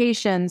certain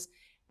locations,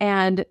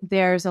 and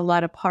there's a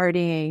lot of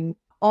partying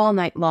all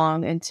night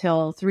long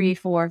until 3,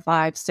 4,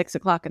 5, 6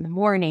 o'clock in the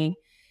morning.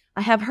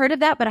 I have heard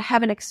of that, but I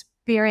haven't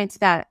experienced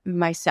that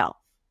myself.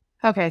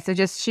 Okay, so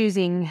just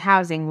choosing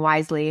housing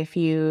wisely if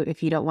you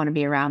don't want to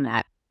be around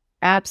that.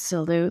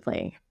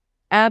 Absolutely.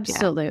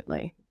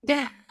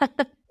 Yeah.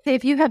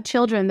 If you have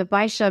children, the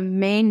Baisha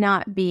may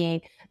not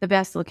be the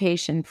best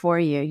location for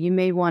you. You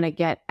may want to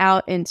get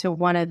out into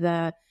one of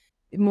the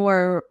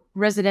more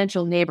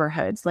residential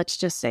neighborhoods. Let's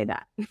just say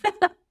that.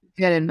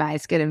 Good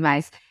advice.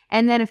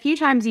 And then a few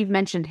times you've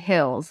mentioned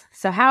hills.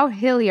 So how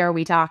hilly are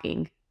we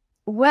talking?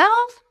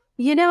 Well,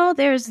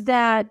 there's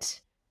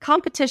that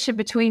competition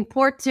between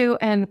Porto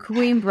and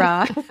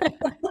Coimbra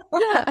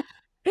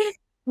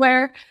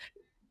where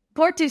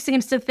Porto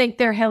seems to think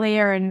they're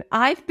hillier, and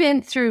I've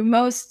been through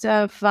most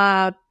of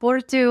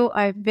Porto.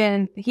 I've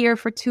been here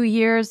for 2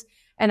 years,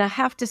 and I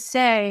have to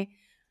say,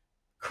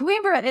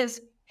 Coimbra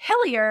is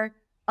hillier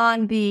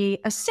on the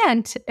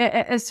ascent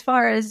as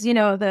far as,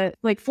 the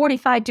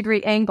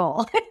 45-degree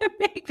angle.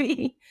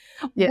 Maybe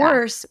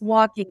worse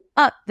walking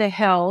up the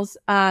hills.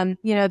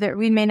 That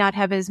we may not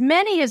have as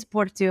many as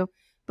Porto,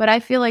 but I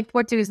feel like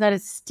Porto is not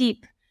as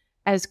steep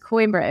as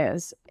Coimbra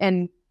is.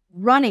 And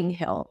running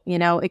hill,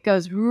 it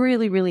goes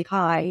really, really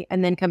high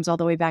and then comes all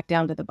the way back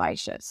down to the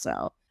Baixas.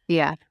 So,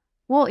 yeah.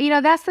 Well,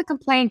 that's the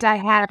complaint I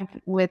have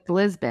with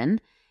Lisbon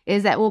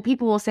is that,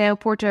 people will say, oh,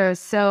 Porto is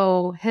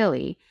so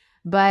hilly,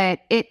 but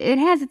it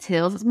has its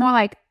hills. It's more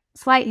like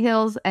slight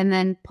hills and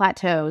then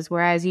plateaus,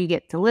 whereas you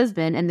get to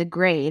Lisbon and the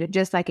grade,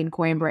 just like in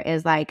Coimbra,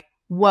 is like,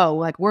 whoa,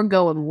 like we're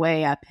going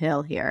way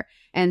uphill here.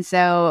 And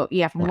so,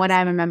 from what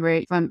I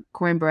remember from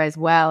Coimbra as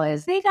well,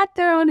 is they got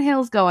their own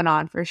hills going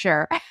on for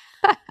sure.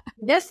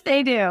 Yes,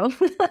 they do.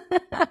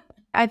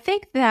 I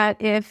think that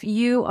if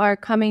you are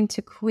coming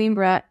to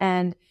Coimbra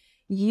and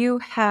you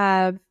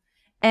have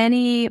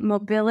any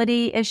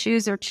mobility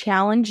issues or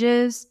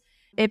challenges,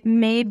 it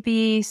may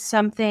be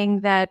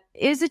something that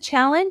is a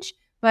challenge,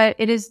 but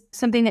it is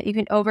something that you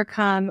can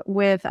overcome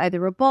with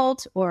either a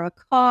Bolt or a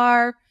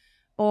car,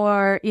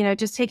 or,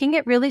 just taking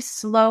it really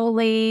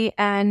slowly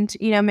and,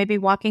 maybe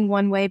walking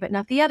one way but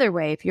not the other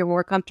way. If you're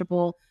more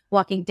comfortable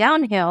walking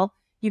downhill,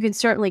 you can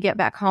certainly get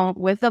back home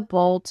with a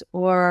Bolt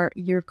or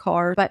your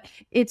car, but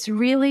it's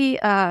really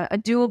a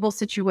doable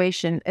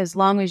situation as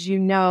long as you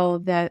know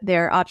that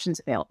there are options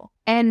available.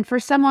 And for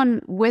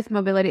someone with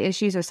mobility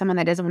issues or someone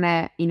that doesn't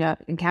want to,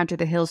 encounter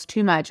the hills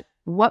too much,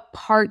 what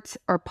parts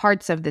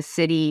of the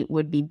city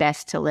would be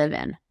best to live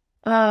in?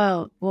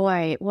 Oh,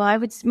 boy.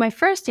 Well, my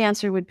first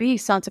answer would be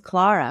Santa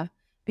Clara,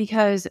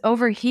 because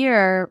over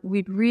here,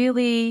 we'd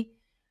really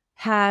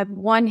have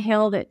one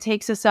hill that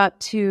takes us up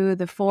to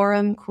the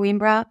Forum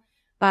Coimbra.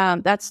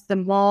 That's the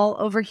mall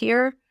over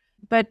here.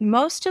 But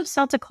most of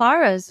Santa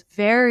Clara is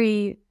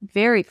very,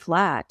 very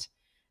flat.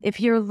 If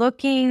you're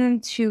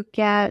looking to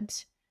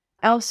get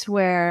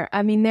elsewhere,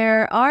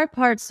 there are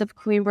parts of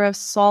Coimbra,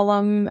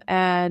 Solemn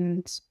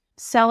and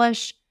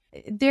Selish,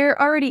 they're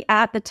already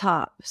at the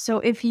top. So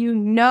if you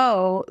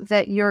know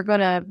that you're going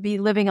to be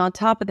living on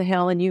top of the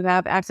hill and you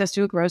have access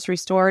to a grocery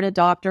store and a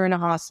doctor and a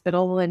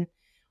hospital and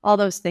all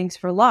those things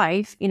for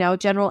life,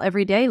 general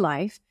everyday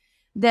life,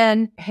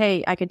 then,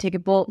 hey, I can take a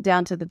Bolt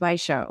down to the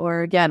Baixa,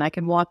 or again, I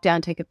can walk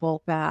down, take a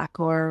Bolt back,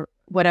 or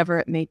whatever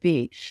it may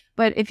be.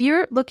 But if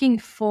you're looking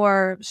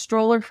for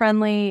stroller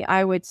friendly,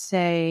 I would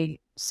say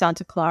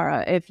Santa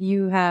Clara. If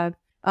you have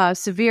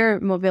severe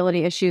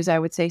mobility issues, I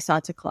would say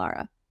Santa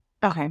Clara.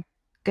 Okay,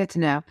 good to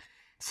know.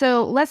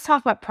 So let's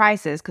talk about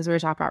prices, because we were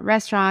talking about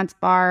restaurants,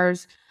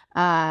 bars,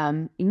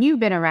 and you've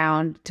been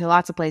around to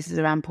lots of places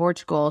around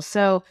Portugal.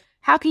 So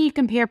how can you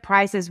compare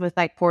prices with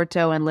like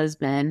Porto and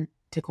Lisbon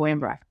to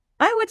Coimbra?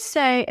 I would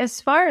say, as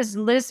far as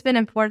Lisbon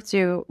and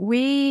Porto,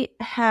 we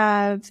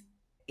have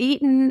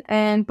eaten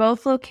in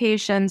both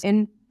locations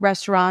in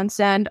restaurants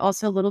and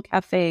also little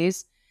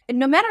cafes. And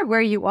no matter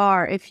where you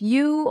are, if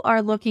you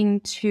are looking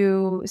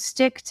to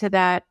stick to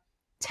that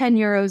 10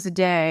 euros a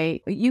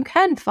day, you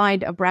can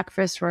find a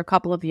breakfast for a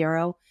couple of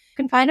euro. You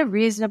can find a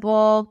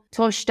reasonable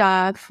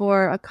tosta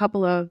for a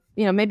couple of,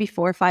 maybe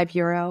 4 or 5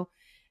 euro.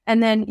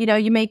 And then,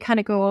 you may kind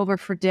of go over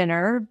for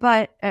dinner,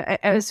 but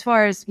as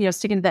far as,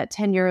 sticking to that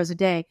 10 euros a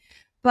day.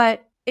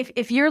 But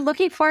if you're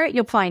looking for it,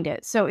 you'll find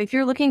it. So if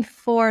you're looking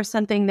for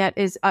something that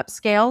is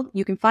upscale,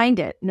 you can find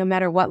it no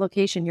matter what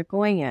location you're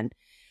going in.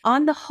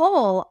 On the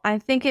whole, I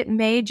think it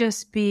may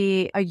just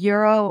be a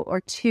euro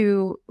or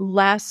two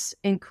less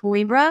in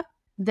Coimbra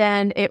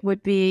than it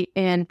would be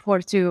in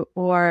Porto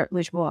or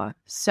Lisboa.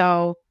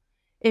 So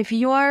if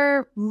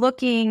you're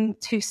looking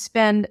to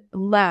spend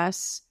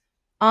less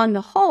on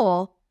the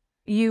whole,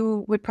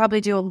 you would probably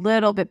do a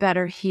little bit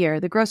better here.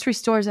 The grocery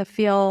stores, I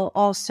feel,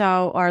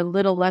 also are a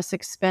little less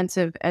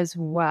expensive as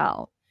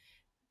well.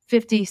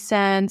 50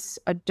 cents,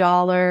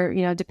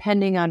 $1,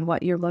 depending on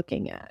what you're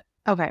looking at.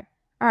 Okay.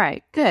 All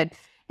right. Good.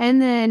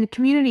 And then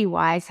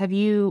community-wise, have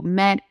you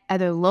met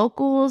other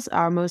locals?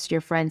 Are most of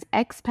your friends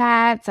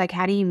expats? Like,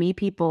 how do you meet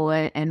people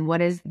and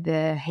what is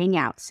the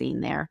hangout scene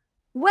there?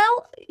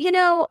 Well,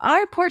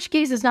 our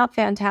Portuguese is not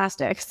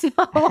fantastic. So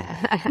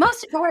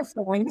most of our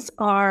friends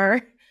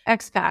are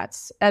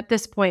expats at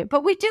this point,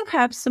 but we do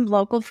have some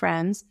local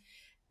friends.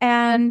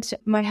 And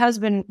my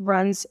husband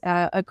runs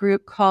a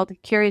group called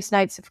Curious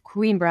Nights of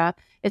Coimbra.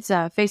 It's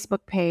a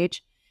Facebook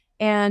page.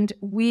 And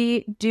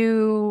we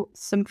do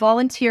some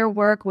volunteer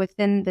work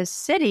within the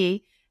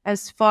city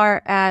as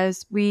far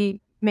as we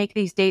make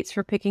these dates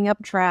for picking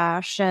up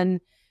trash. And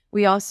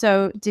we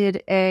also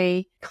did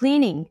a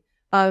cleaning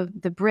of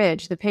the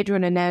bridge, the Pedro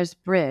Nunes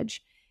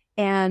Bridge.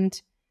 And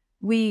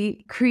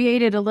we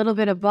created a little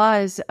bit of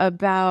buzz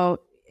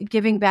about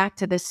giving back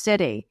to the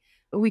city.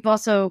 We've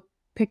also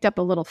picked up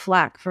a little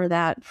flack for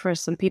that, for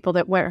some people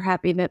that weren't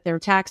happy that their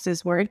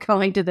taxes weren't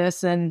going to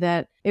this and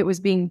that it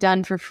was being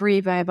done for free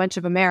by a bunch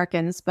of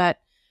Americans. But,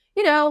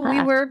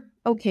 we were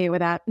okay with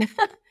that.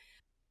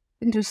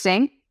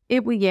 Interesting.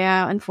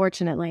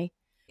 Unfortunately.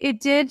 It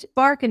did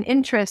spark an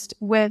interest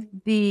with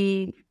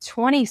the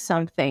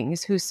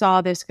 20-somethings who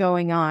saw this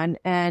going on,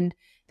 and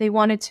they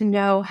wanted to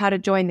know how to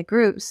join the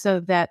group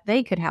so that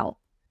they could help.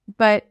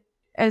 But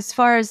as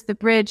far as the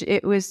bridge,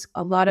 it was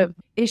a lot of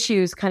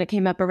issues kind of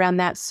came up around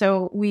that.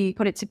 So we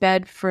put it to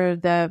bed for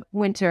the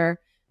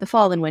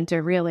fall and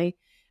winter, really.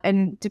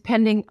 And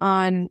depending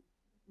on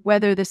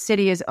whether the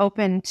city is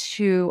open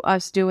to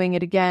us doing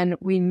it again,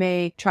 we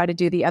may try to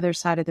do the other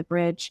side of the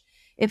bridge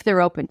if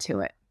they're open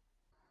to it.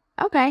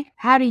 Okay.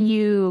 How do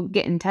you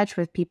get in touch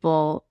with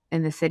people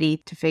in the city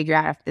to figure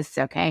out if this is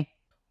okay?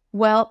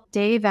 Well,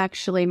 Dave,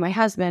 actually, my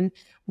husband,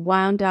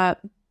 wound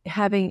up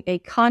having a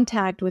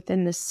contact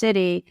within the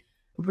city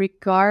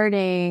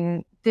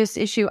regarding this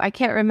issue. I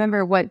can't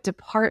remember what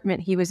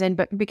department he was in,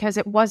 but because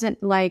it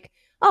wasn't like,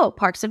 oh,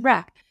 Parks and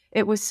Rec.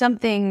 It was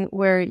something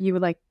where you were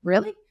like,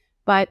 really?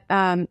 But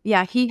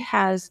he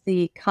has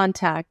the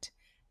contact,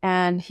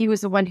 and he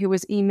was the one who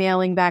was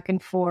emailing back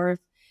and forth.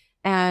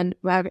 And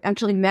I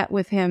actually met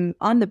with him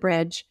on the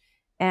bridge,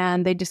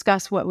 and they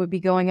discussed what would be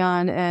going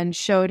on and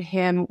showed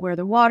him where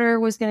the water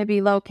was going to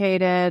be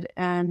located.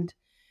 And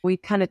we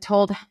kind of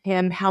told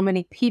him how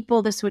many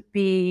people this would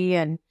be.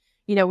 And,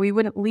 we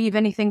wouldn't leave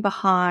anything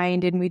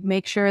behind, and we'd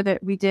make sure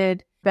that we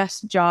did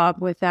best job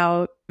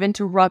without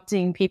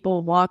interrupting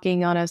people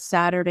walking on a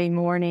Saturday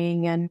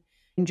morning and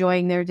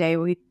enjoying their day.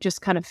 We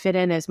just kind of fit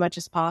in as much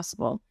as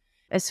possible.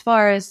 As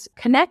far as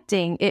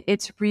connecting,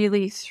 it's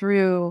really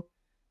through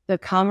the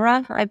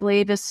Coimbra, I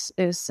believe is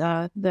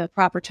the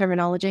proper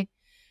terminology.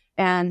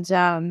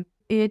 And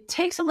it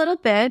takes a little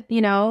bit,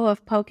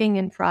 of poking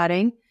and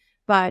prodding,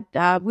 but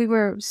we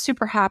were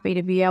super happy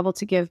to be able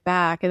to give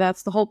back. And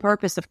that's the whole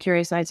purpose of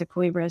Curious Nights of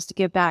Coimbra, is to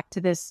give back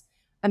to this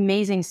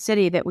amazing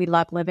city that we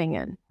love living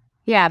in.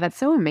 Yeah, that's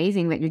so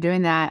amazing that you're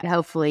doing that.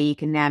 Hopefully you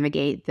can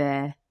navigate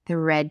the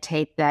red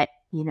tape that,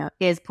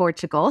 is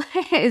Portugal,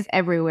 is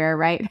everywhere,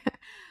 right?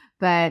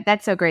 But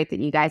that's so great that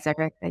you guys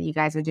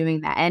are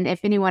doing that. And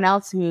if anyone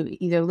else who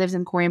either lives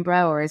in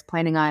Coimbra or is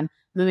planning on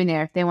moving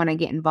there, if they want to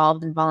get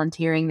involved in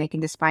volunteering, they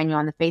can just find you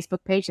on the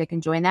Facebook page. They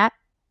can join that.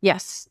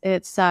 Yes,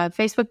 it's a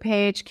Facebook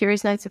page,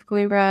 Curious Nights of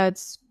Coimbra.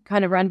 It's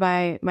kind of run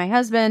by my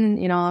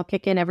husband. I'll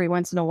kick in every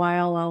once in a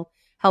while. I'll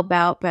help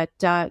out. But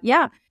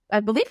I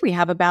believe we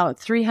have about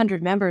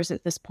 300 members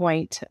at this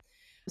point,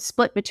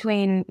 split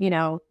between,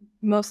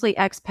 mostly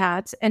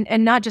expats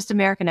and not just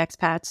American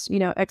expats,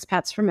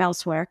 expats from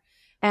elsewhere.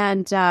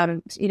 And,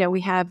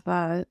 we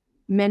have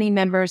many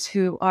members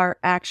who are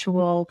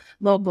actual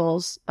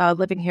locals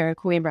living here in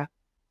Coimbra.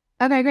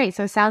 Okay, great.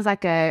 So it sounds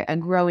like a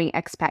growing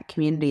expat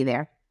community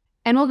there.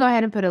 And we'll go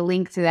ahead and put a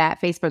link to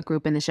that Facebook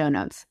group in the show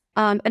notes.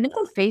 Another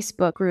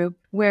Facebook group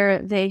where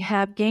they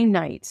have game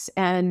nights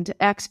and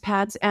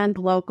expats and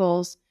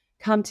locals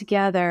come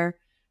together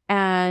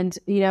and,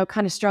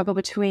 kind of struggle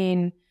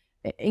between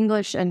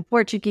English and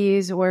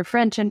Portuguese or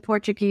French and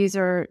Portuguese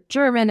or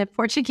German and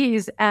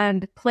Portuguese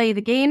and play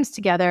the games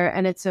together.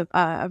 And it's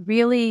a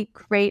really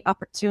great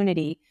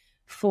opportunity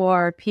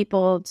for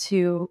people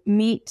to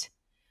meet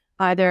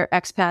either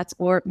expats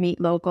or meet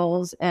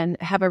locals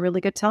and have a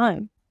really good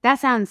time. That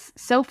sounds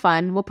so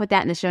fun. We'll put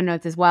that in the show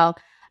notes as well.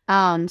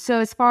 So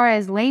as far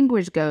as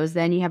language goes,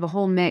 then you have a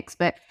whole mix,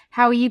 but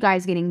how are you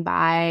guys getting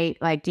by?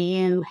 Like, do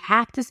you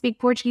have to speak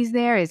Portuguese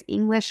there? Is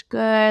English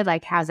good?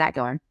 Like, how's that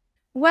going?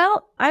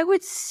 Well, I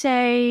would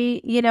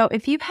say,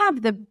 if you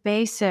have the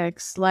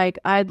basics, like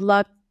I'd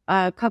love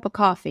a cup of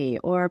coffee,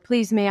 or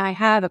please may I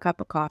have a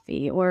cup of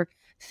coffee, or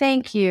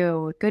thank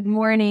you, good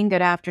morning,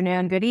 good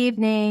afternoon, good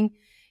evening.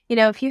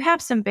 If you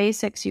have some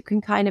basics, you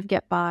can kind of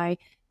get by.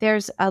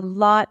 There's a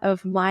lot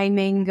of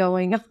miming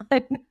going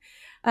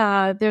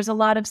on. There's a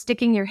lot of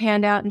sticking your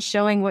hand out and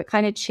showing what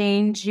kind of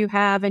change you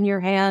have in your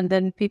hand,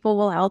 and people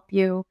will help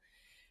you.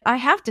 I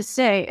have to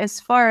say, as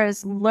far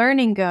as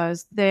learning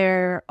goes,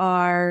 there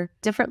are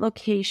different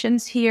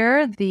locations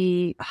here.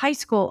 The high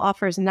school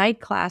offers night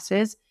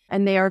classes,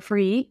 and they are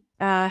free.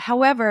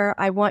 However,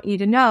 I want you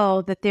to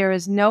know that there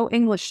is no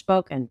English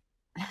spoken.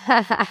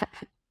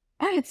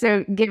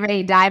 So get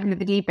ready to dive into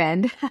the deep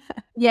end.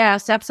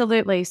 Yes,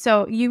 absolutely.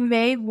 So you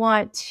may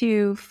want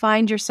to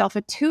find yourself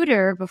a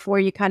tutor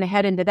before you kind of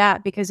head into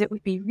that, because it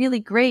would be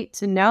really great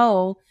to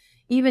know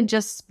even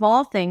just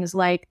small things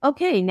like,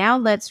 okay, now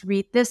let's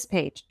read this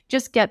page.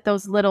 Just get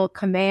those little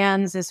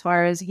commands as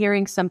far as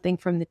hearing something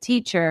from the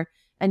teacher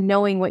and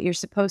knowing what you're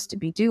supposed to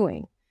be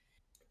doing.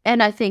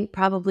 And I think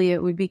probably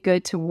it would be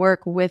good to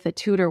work with a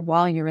tutor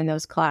while you're in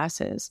those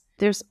classes.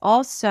 There's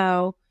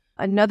also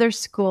another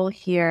school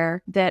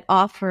here that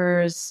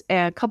offers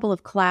a couple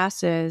of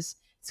classes.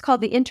 It's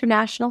called the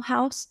International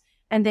House,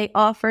 and they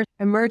offer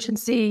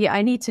emergency.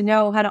 I need to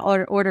know how to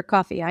order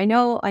coffee. I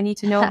need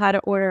to know how to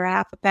order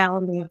half a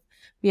pound of,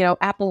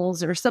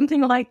 apples or something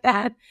like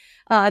that.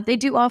 They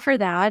do offer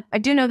that. I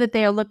do know that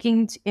they are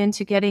looking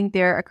into getting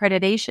their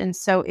accreditation.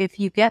 So if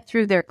you get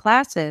through their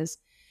classes,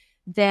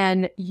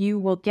 then you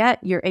will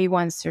get your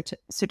A1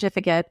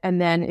 certificate.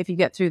 And then if you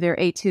get through their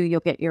A2, you'll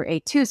get your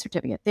A2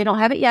 certificate. They don't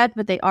have it yet,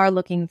 but they are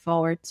looking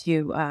forward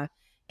to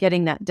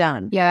getting that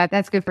done. Yeah,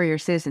 that's good for your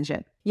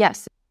citizenship.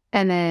 Yes.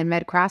 And then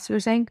Med Cross, you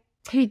were saying?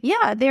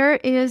 Yeah, there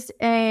is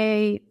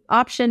a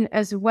option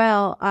as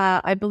well.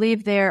 I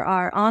believe there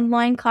are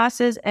online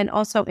classes and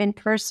also in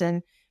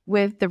person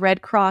with the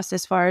Red Cross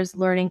as far as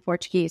learning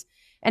Portuguese.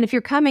 And if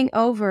you're coming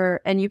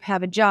over and you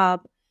have a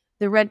job,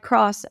 the Red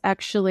Cross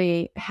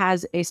actually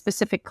has a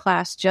specific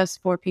class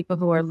just for people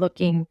who are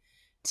looking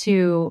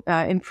to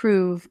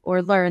improve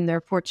or learn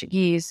their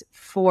Portuguese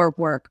for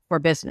work, for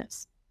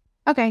business.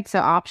 Okay, so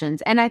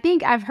options. And I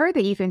think I've heard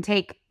that you can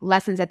take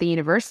lessons at the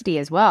university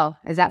as well.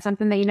 Is that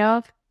something that you know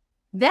of?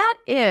 That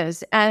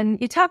is, and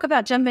you talk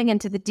about jumping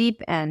into the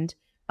deep end.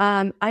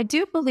 I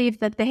do believe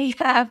that they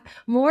have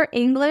more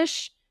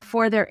English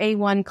for their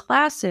A1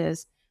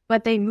 classes,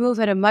 but they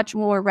move at a much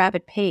more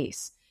rapid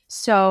pace.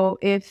 So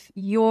if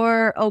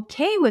you're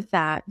okay with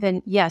that,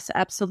 then yes,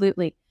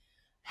 absolutely.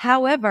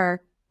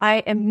 However, I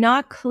am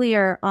not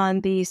clear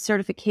on the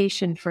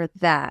certification for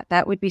that.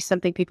 That would be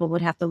something people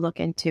would have to look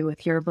into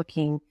if you're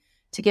looking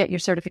to get your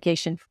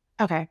certification.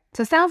 Okay.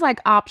 So it sounds like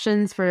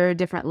options for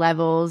different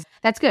levels.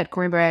 That's good.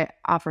 Coimbra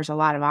offers a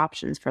lot of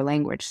options for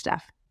language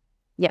stuff.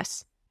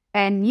 Yes.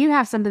 And you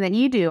have something that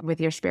you do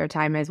with your spare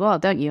time as well,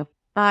 don't you?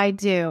 I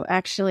do.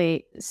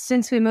 Actually,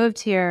 since we moved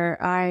here,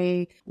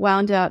 I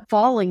wound up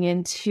falling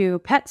into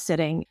pet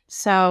sitting.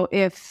 So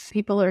if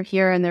people are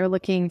here and they're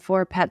looking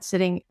for pet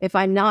sitting, if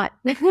I'm not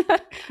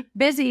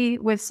busy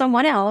with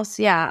someone else,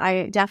 yeah,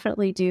 I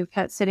definitely do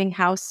pet sitting,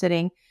 house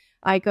sitting.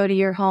 I go to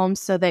your home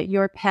so that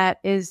your pet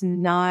is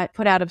not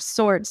put out of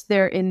sorts.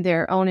 They're in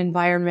their own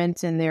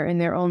environment and they're in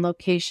their own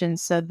location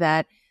so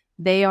that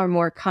they are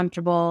more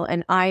comfortable.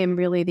 And I am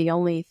really the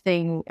only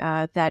thing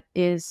that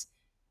is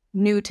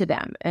new to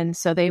them. And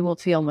so they will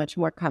feel much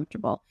more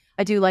comfortable.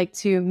 I do like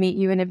to meet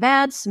you in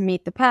advance,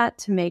 meet the pet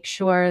to make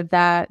sure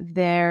that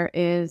there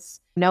is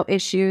no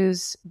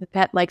issues. The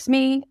pet likes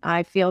me.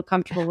 I feel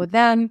comfortable with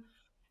them.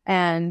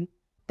 And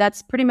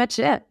that's pretty much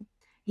it.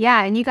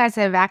 Yeah, and you guys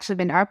have actually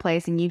been to our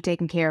place and you've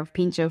taken care of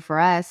Pincho for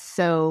us.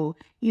 So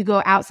you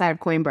go outside of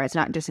Coimbra. It's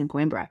not just in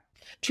Coimbra.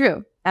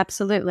 True.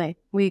 Absolutely.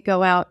 We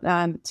go out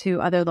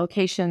to other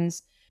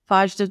locations.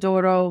 Foz do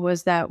Douro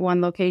was that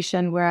one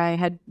location where I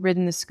had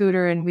ridden the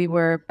scooter and we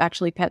were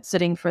actually pet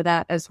sitting for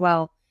that as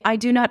well. I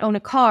do not own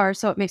a car,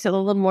 so it makes it a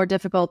little more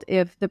difficult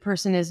if the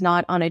person is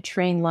not on a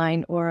train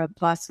line or a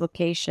bus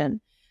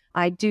location.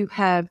 I do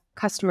have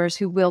customers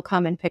who will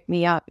come and pick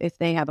me up if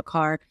they have a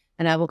car,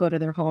 and I will go to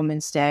their home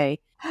and stay.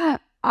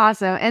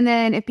 Awesome. And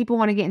then if people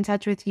want to get in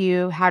touch with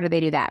you, how do they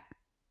do that?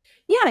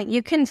 Yeah,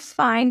 you can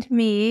find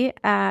me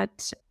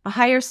at A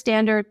Higher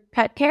Standard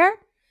Pet Care,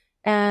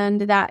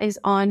 and that is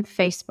on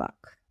Facebook.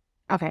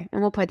 Okay,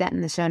 and we'll put that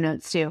in the show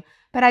notes too.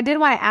 But I did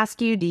want to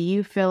ask you, do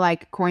you feel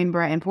like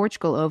Coimbra and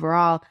Portugal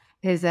overall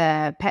is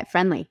pet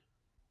friendly?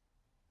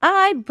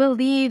 I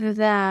believe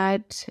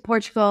that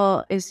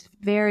Portugal is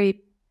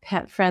very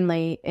pet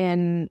friendly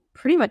in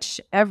pretty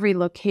much every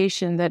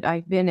location that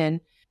I've been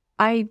in.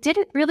 I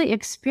didn't really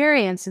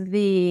experience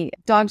the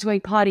dogs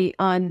going potty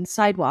on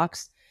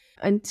sidewalks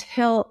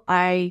until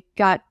I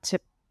got to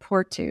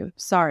Porto.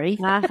 Sorry.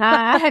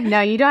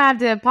 No, you don't have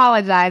to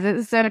apologize.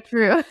 It's so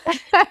true.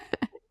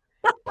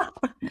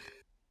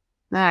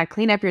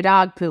 Clean up your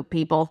dog poop,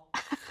 people.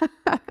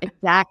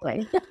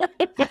 Exactly.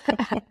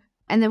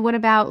 And then what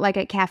about like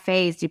at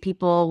cafes?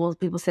 Will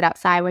people sit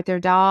outside with their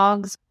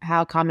dogs?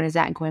 How common is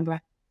that in Coimbra?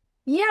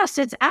 Yes,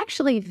 it's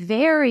actually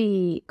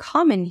very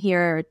common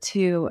here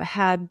to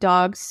have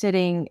dogs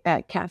sitting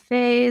at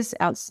cafes,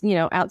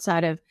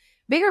 outside of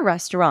bigger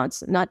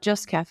restaurants, not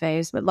just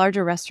cafes, but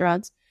larger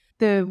restaurants.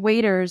 The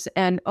waiters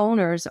and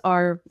owners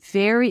are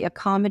very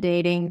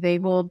accommodating. They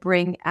will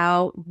bring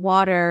out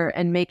water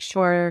and make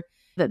sure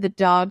that the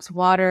dog's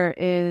water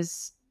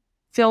is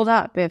filled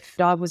up. If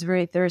dog was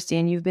very thirsty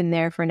and you've been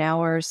there for an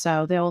hour or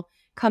so, they'll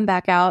come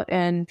back out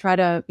and try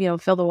to,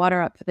 fill the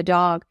water up for the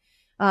dog.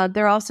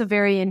 They're also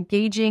very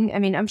engaging. I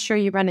mean, I'm sure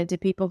you run into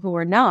people who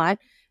are not,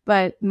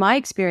 but my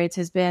experience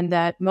has been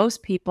that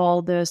most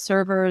people, the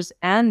servers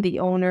and the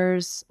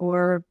owners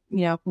or,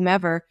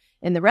 whomever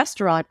in the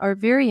restaurant are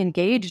very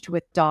engaged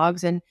with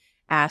dogs and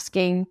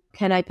asking,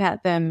 can I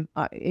pet them?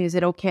 Is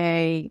it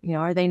okay?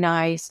 Are they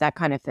nice? That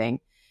kind of thing.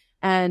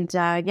 And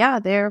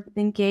they're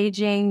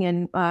engaging,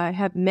 and I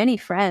have many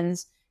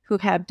friends who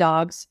have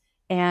dogs,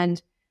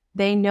 and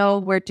they know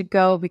where to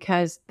go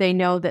because they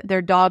know that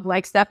their dog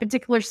likes that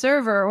particular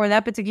server or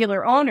that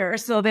particular owner.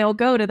 So they'll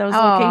go to those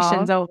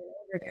locations over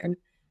again.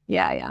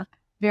 Yeah.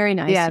 Very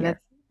nice. Yeah,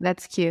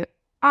 that's cute.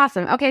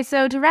 Awesome. Okay,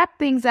 so to wrap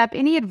things up,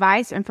 any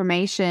advice or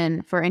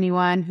information for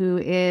anyone who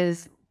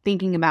is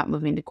thinking about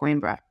moving to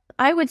Coimbra?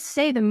 I would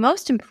say the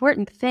most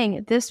important thing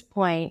at this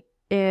point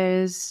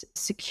is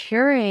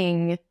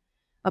securing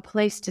a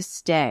place to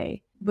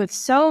stay. With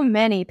so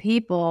many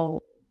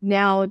people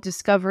now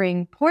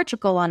discovering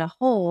Portugal on a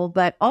whole,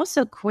 but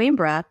also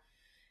Coimbra,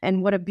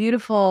 and what a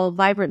beautiful,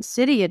 vibrant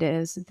city it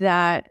is,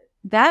 that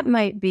that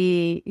might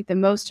be the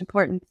most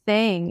important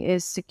thing,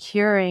 is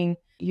securing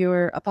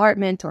your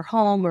apartment or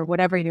home or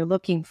whatever you're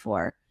looking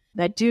for.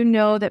 But do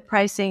know that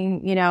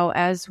pricing,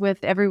 as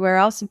with everywhere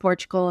else in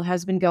Portugal,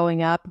 has been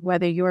going up,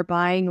 whether you're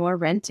buying or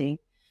renting.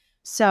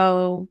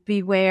 So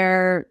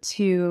beware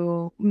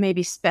to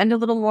maybe spend a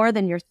little more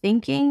than you're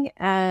thinking,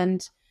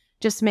 and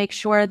just make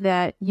sure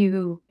that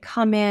you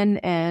come in,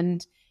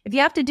 and if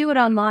you have to do it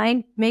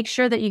online, make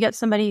sure that you get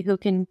somebody who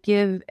can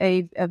give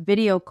a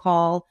video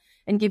call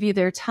and give you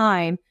their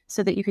time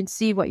so that you can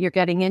see what you're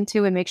getting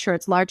into and make sure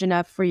it's large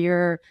enough for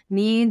your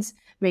needs.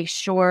 Make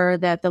sure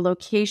that the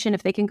location,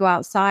 if they can go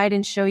outside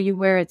and show you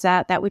where it's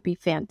at, that would be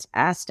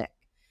fantastic.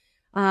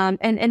 And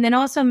then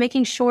also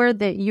making sure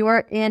that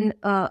you're in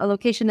a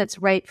location that's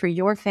right for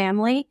your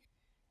family.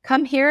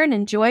 Come here and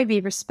enjoy, be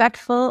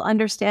respectful,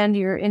 understand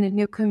you're in a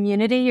new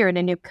community, you're in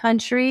a new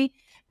country,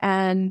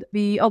 and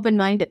be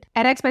open-minded.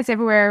 At Expats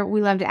Everywhere,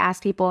 we love to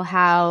ask people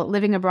how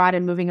living abroad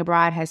and moving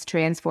abroad has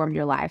transformed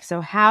your life.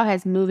 So how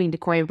has moving to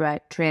Coimbra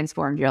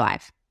transformed your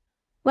life?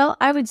 Well,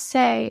 I would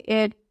say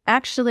it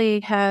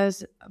actually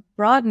has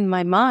broadened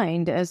my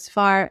mind as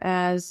far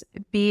as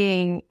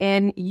being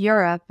in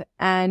Europe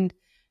and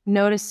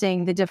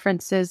noticing the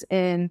differences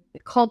in the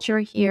culture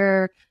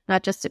here,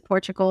 not just in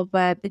Portugal,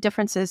 but the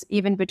differences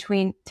even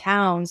between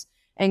towns.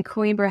 And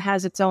Coimbra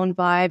has its own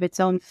vibe, its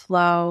own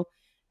flow.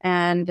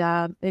 And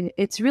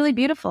it's really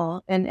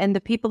beautiful. And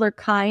the people are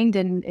kind,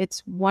 and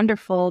it's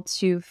wonderful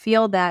to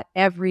feel that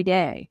every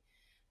day.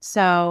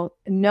 So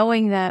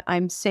knowing that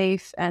I'm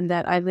safe and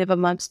that I live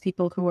amongst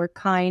people who are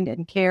kind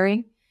and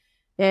caring,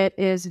 it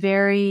is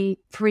very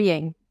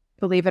freeing,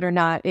 believe it or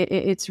not.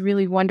 It's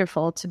really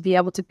wonderful to be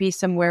able to be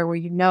somewhere where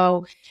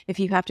if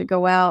you have to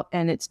go out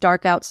and it's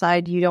dark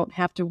outside, you don't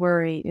have to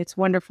worry. It's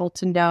wonderful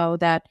to know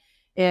that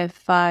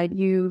if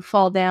you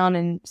fall down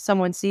and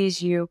someone sees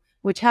you,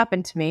 which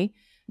happened to me,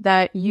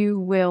 that you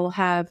will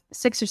have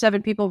 6 or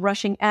 7 people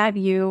rushing at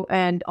you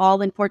and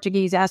all in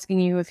Portuguese asking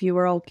you if you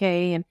were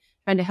okay and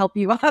trying to help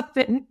you up.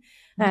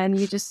 And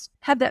you just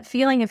have that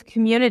feeling of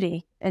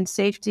community and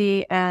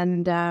safety.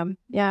 And I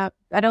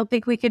don't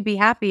think we could be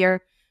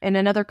happier in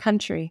another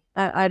country.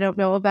 I don't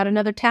know about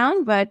another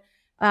town, but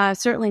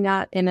certainly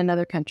not in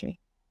another country.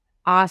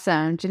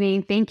 Awesome.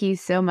 Jeanine, thank you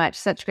so much.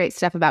 Such great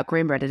stuff about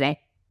Coimbra today.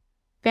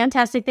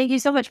 Fantastic. Thank you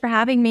so much for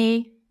having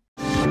me.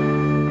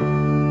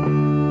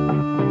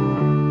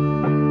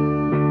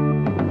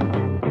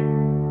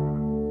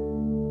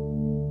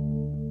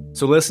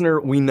 So listener,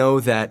 we know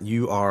that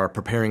you are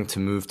preparing to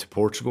move to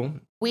Portugal.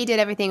 We did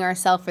everything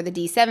ourselves for the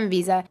D7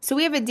 visa. So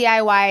we have a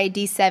DIY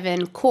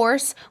D7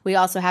 course. We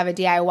also have a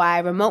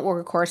DIY remote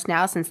worker course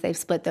now, since they've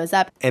split those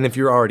up. And if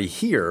you're already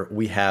here,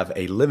 we have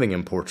a living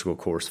in Portugal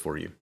course for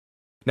you.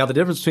 Now, the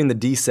difference between the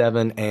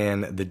D7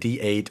 and the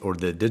D8 or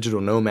the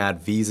digital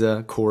nomad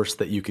visa course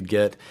that you could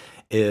get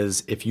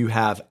is if you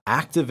have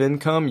active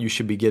income, you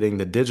should be getting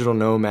the digital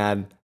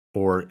nomad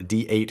or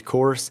D8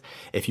 course.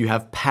 If you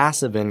have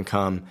passive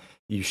income,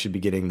 you should be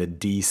getting the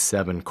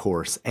D7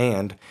 course.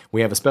 And we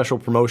have a special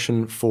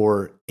promotion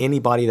for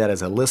anybody that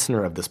is a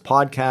listener of this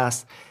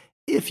podcast.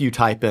 If you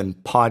type in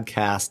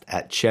podcast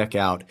at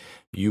checkout,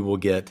 you will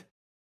get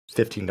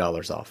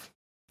 $15 off.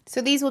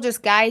 So these will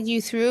just guide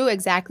you through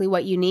exactly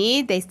what you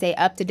need. They stay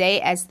up to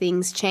date as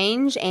things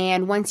change.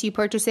 And once you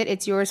purchase it,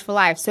 it's yours for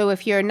life. So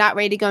if you're not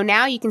ready to go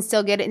now, you can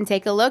still get it and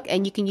take a look,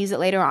 and you can use it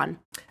later on.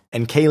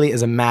 And Kaylee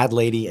is a mad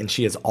lady, and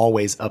she is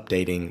always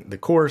updating the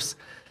course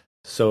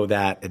so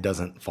that it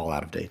doesn't fall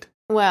out of date.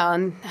 Well,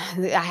 and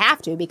I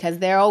have to, because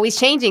they're always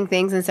changing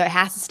things, and so it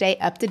has to stay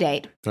up to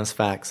date. That's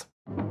facts.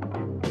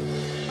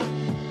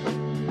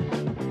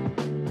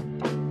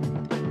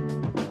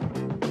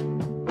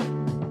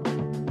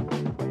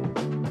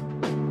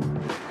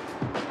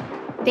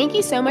 Thank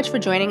you so much for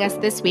joining us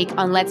this week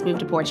on Let's Move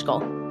to Portugal.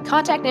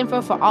 Contact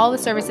info for all the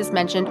services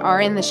mentioned are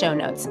in the show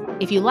notes.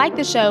 If you like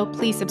the show,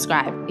 please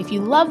subscribe. If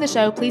you love the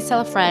show, please tell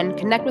a friend,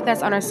 connect with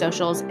us on our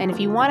socials, and if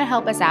you want to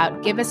help us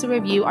out, give us a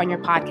review on your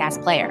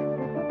podcast player.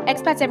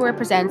 Expats Everywhere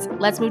presents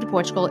Let's Move to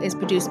Portugal is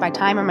produced by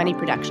Time or Money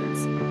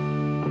Productions.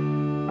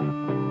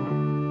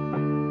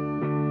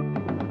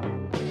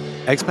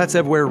 Expats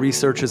Everywhere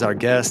researches our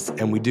guests,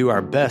 and we do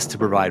our best to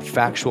provide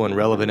factual and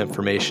relevant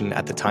information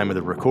at the time of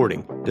the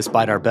recording.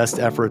 Despite our best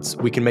efforts,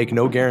 we can make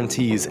no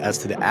guarantees as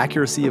to the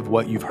accuracy of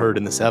what you've heard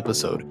in this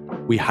episode.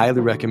 We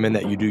highly recommend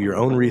that you do your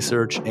own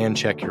research and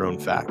check your own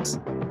facts.